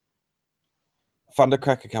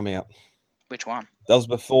Thundercracker come out? Which one? That was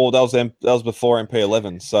before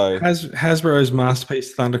MP11. So Hasbro's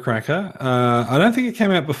Masterpiece Thundercracker. I don't think it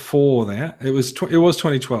came out before that. It was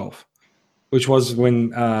 2012, which was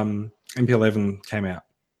when MP11 came out.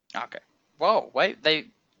 Okay. Whoa! Wait,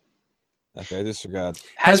 Okay, disregard.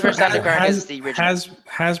 Hasbro's Thundercracker is the original.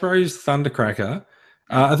 Hasbro's Thundercracker.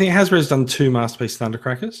 I think Hasbro's done 2 Masterpiece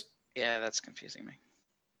Thundercrackers. Yeah, that's confusing me.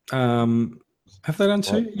 Have they done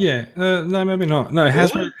 2? What? Yeah. No, maybe not. No,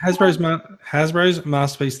 Hasbro's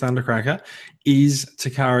Masterpiece Thundercracker is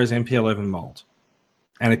Takara's MP11 mold,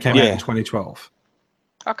 and it came out in 2012.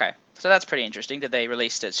 Okay, so that's pretty interesting that they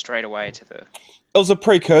released it straight away to the. It was a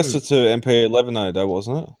precursor to MP11, though,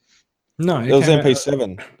 wasn't it? No, it was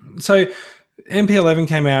MP7. So MP11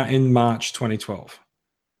 came out in March 2012.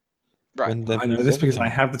 Right. I know this because I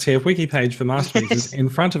have the TF Wiki page for Masterpieces in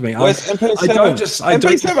front of me. Where's MP7?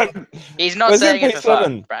 MP7. He's not saying it for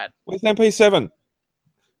fun, Brad. Where's MP7?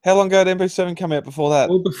 How long ago did MP7 come out before that?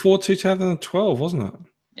 Well, before 2012, wasn't it?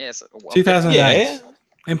 Yes. 2008. Yeah.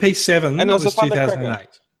 MP7 was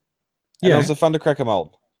 2008. Yeah. It was a Thundercracker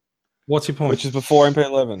mold. What's your point? Which is before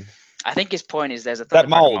MP11. I think his point is there's a Thundercracker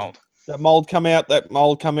mold. That mold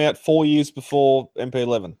come out 4 years before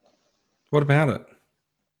MP11. What about it?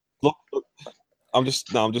 Look, I'm just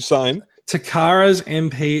saying. Takara's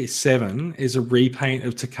MP7 is a repaint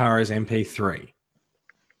of Takara's MP3.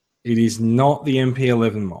 It is not the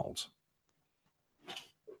MP11 mold.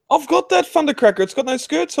 I've got that Thundercracker. It's got no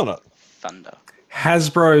skirts on it.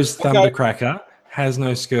 Hasbro's Thundercracker has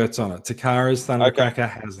no skirts on it. Takara's Thundercracker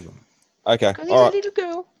has them. Okay. All right. Little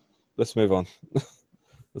girl. let's move on.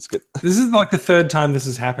 Let's get. This is like the third time this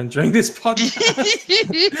has happened during this podcast.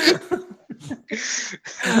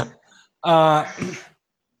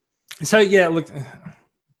 So yeah, look,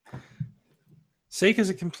 Seekers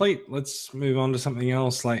are complete. Let's move on to something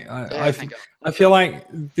else. Like I feel like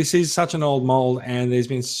this is such an old mold, and there's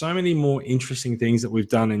been so many more interesting things that we've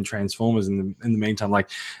done in Transformers in the meantime. Like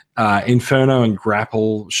Inferno and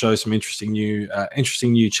Grapple show some interesting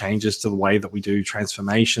new changes to the way that we do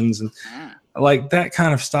transformations, and like that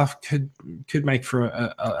kind of stuff could make for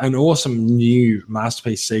an awesome new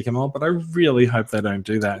masterpiece Seeker mod. But I really hope they don't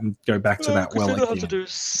do that and go back to that. Well, they'll have to do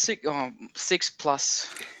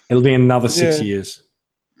 6+. It'll be another 6 years.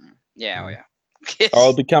 Yeah, yeah. Oh,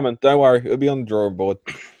 it'll be coming. Don't worry. It'll be on the drawing board.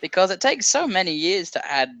 Because it takes so many years to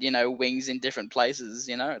add, wings in different places.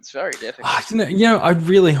 It's very difficult. I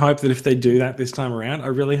really hope that if they do that this time around, I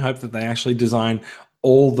really hope that they actually design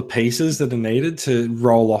all the pieces that are needed to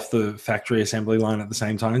roll off the factory assembly line at the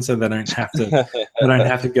same time, so they don't have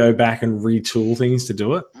to go back and retool things to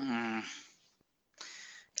do it.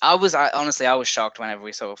 I was shocked whenever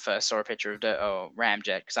we first saw a picture of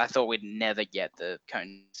Ramjet, because I thought we'd never get the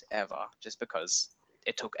cones ever, just because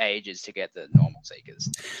it took ages to get the normal Seekers.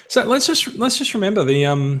 So let's just remember the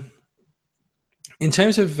in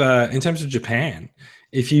terms of Japan,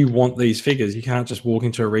 if you want these figures, you can't just walk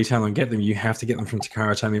into a retailer and get them. You have to get them from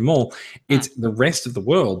Takara Tomy Mall. It's the rest of the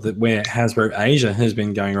world where Hasbro Asia has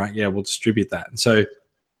been going, right, yeah, we'll distribute that. And so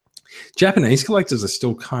Japanese collectors are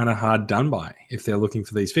still kind of hard done by if they're looking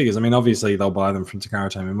for these figures. I mean, obviously they'll buy them from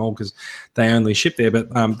Takara Tomy Mall because they only ship there, but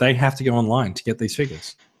they have to go online to get these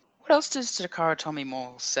figures. What else does Takara Tomy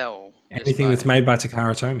Mall sell? Anything that's made by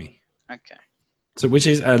Takara Tomy. Okay. So, which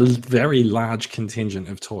is a very large contingent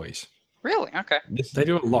of toys. Really? Okay. They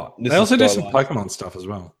do a lot. They also do some Pokemon stuff as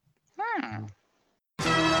well.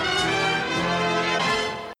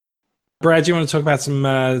 Brad, do you want to talk about some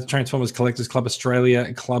Transformers Collectors Club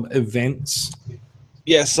Australia Club events?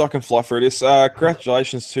 Yes, I can fly through this.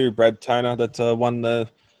 Congratulations to Brad Toner that won the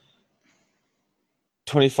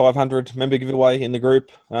 2,500 member giveaway in the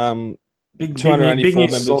group. Big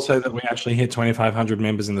news also that we actually hit 2,500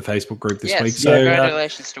 members in the Facebook group this week. So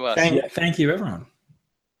congratulations to us. Thank you, everyone.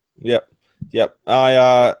 Yep.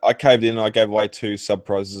 I caved in and I gave away 2 sub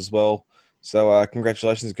prizes as well. So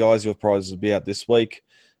congratulations, guys. Your prizes will be out this week.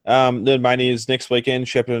 Nerd Mania is next weekend,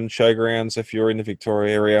 Shepparton Showgrounds, if you're in the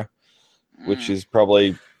Victoria area, which is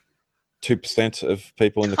probably 2% of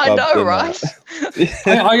people in the club. I know, right?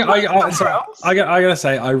 I gotta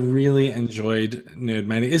say, I really enjoyed Nerd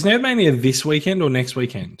Mania. Is Nerd Mania this weekend or next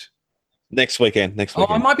weekend? Next weekend. Oh,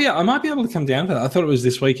 I might be able to come down for that. I thought it was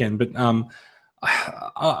this weekend, but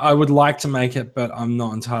I would like to make it, but I'm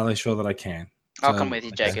not entirely sure that I can. I'll come with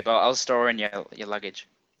you, Jacob. I'll store in your luggage.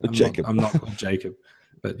 I'm not called Jacob,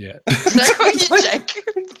 but yeah. Jacob.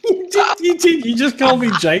 You just called me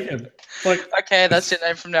Jacob. Like, okay, that's your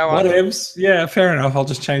name from now on. Whatevs. Yeah, fair enough. I'll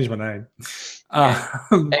just change my name.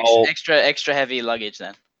 Extra heavy luggage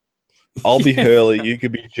then. I'll be Hurley. You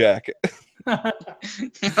could be Jack. Who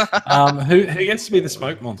gets to be the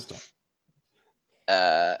smoke monster?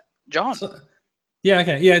 John. Yeah.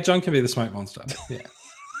 Okay. Yeah, John can be the smoke monster. Yeah.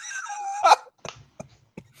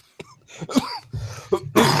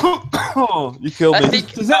 You killed me.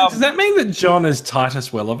 Does that mean that John is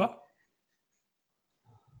Titus Welliver?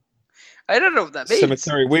 I don't know what that means.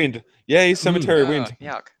 Cemetery Wind. Yeah, he's Cemetery Wind.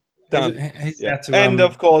 Yuck. Done. And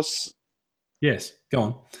of course. Yes,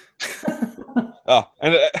 go on.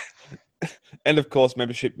 And of course,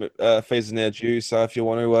 membership fees are now due. So if you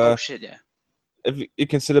want to, if you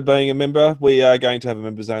consider being a member, we are going to have a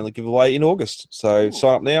members only giveaway in August. So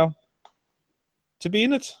sign up now to be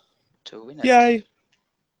in it. To win it. Yay!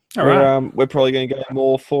 All right. We're probably going to go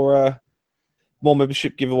more for more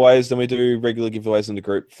membership giveaways than we do regular giveaways in the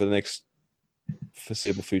group for the next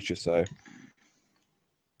foreseeable future. So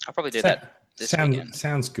I'll probably do that this weekend.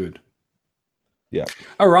 Sounds good. Yeah.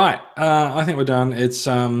 All right. I think we're done. It's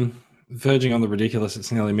verging on the ridiculous.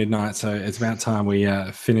 It's nearly midnight, so it's about time we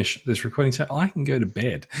finish this recording so I can go to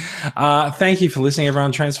bed. Thank you for listening,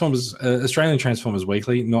 everyone. Transformers, Australian Transformers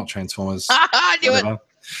Weekly, not Transformers. I knew it.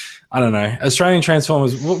 I don't know. Australian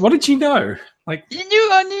Transformers. What did you know? Like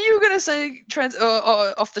I knew you were gonna say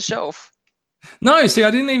off the shelf. No, see,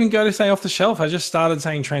 I didn't even go to say off the shelf. I just started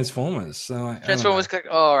saying Transformers. So Transformers.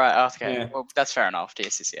 Oh, right. Okay. Yeah. Well, that's fair enough.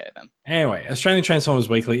 TSCCA then. Anyway, Australian Transformers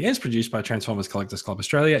Weekly is produced by Transformers Collectors Club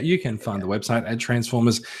Australia. You can find the website at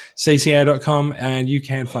transformerscca.com, and you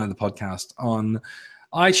can find the podcast on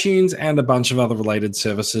iTunes, and a bunch of other related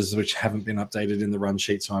services which haven't been updated in the run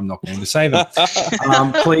sheet, so I'm not going to say them.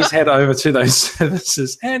 Please head over to those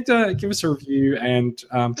services and give us a review, and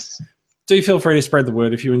do feel free to spread the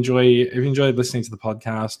word if you enjoyed listening to the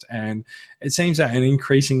podcast. And it seems that an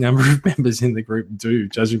increasing number of members in the group do,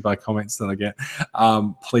 judging by comments that I get.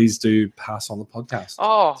 Please do pass on the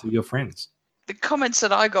podcast to your friends. The comments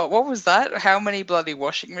that I got, what was that? How many bloody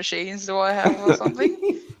washing machines do I have or something?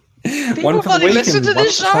 People one for the week listen and to one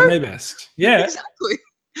this for show? Sunday best. Yeah. Exactly.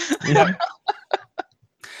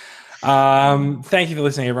 Thank you for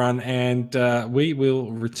listening, everyone. And we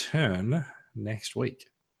will return next week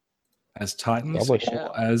as Titans or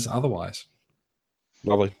as otherwise.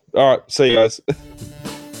 Lovely. All right. See you guys.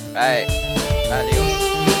 Bye. Adios.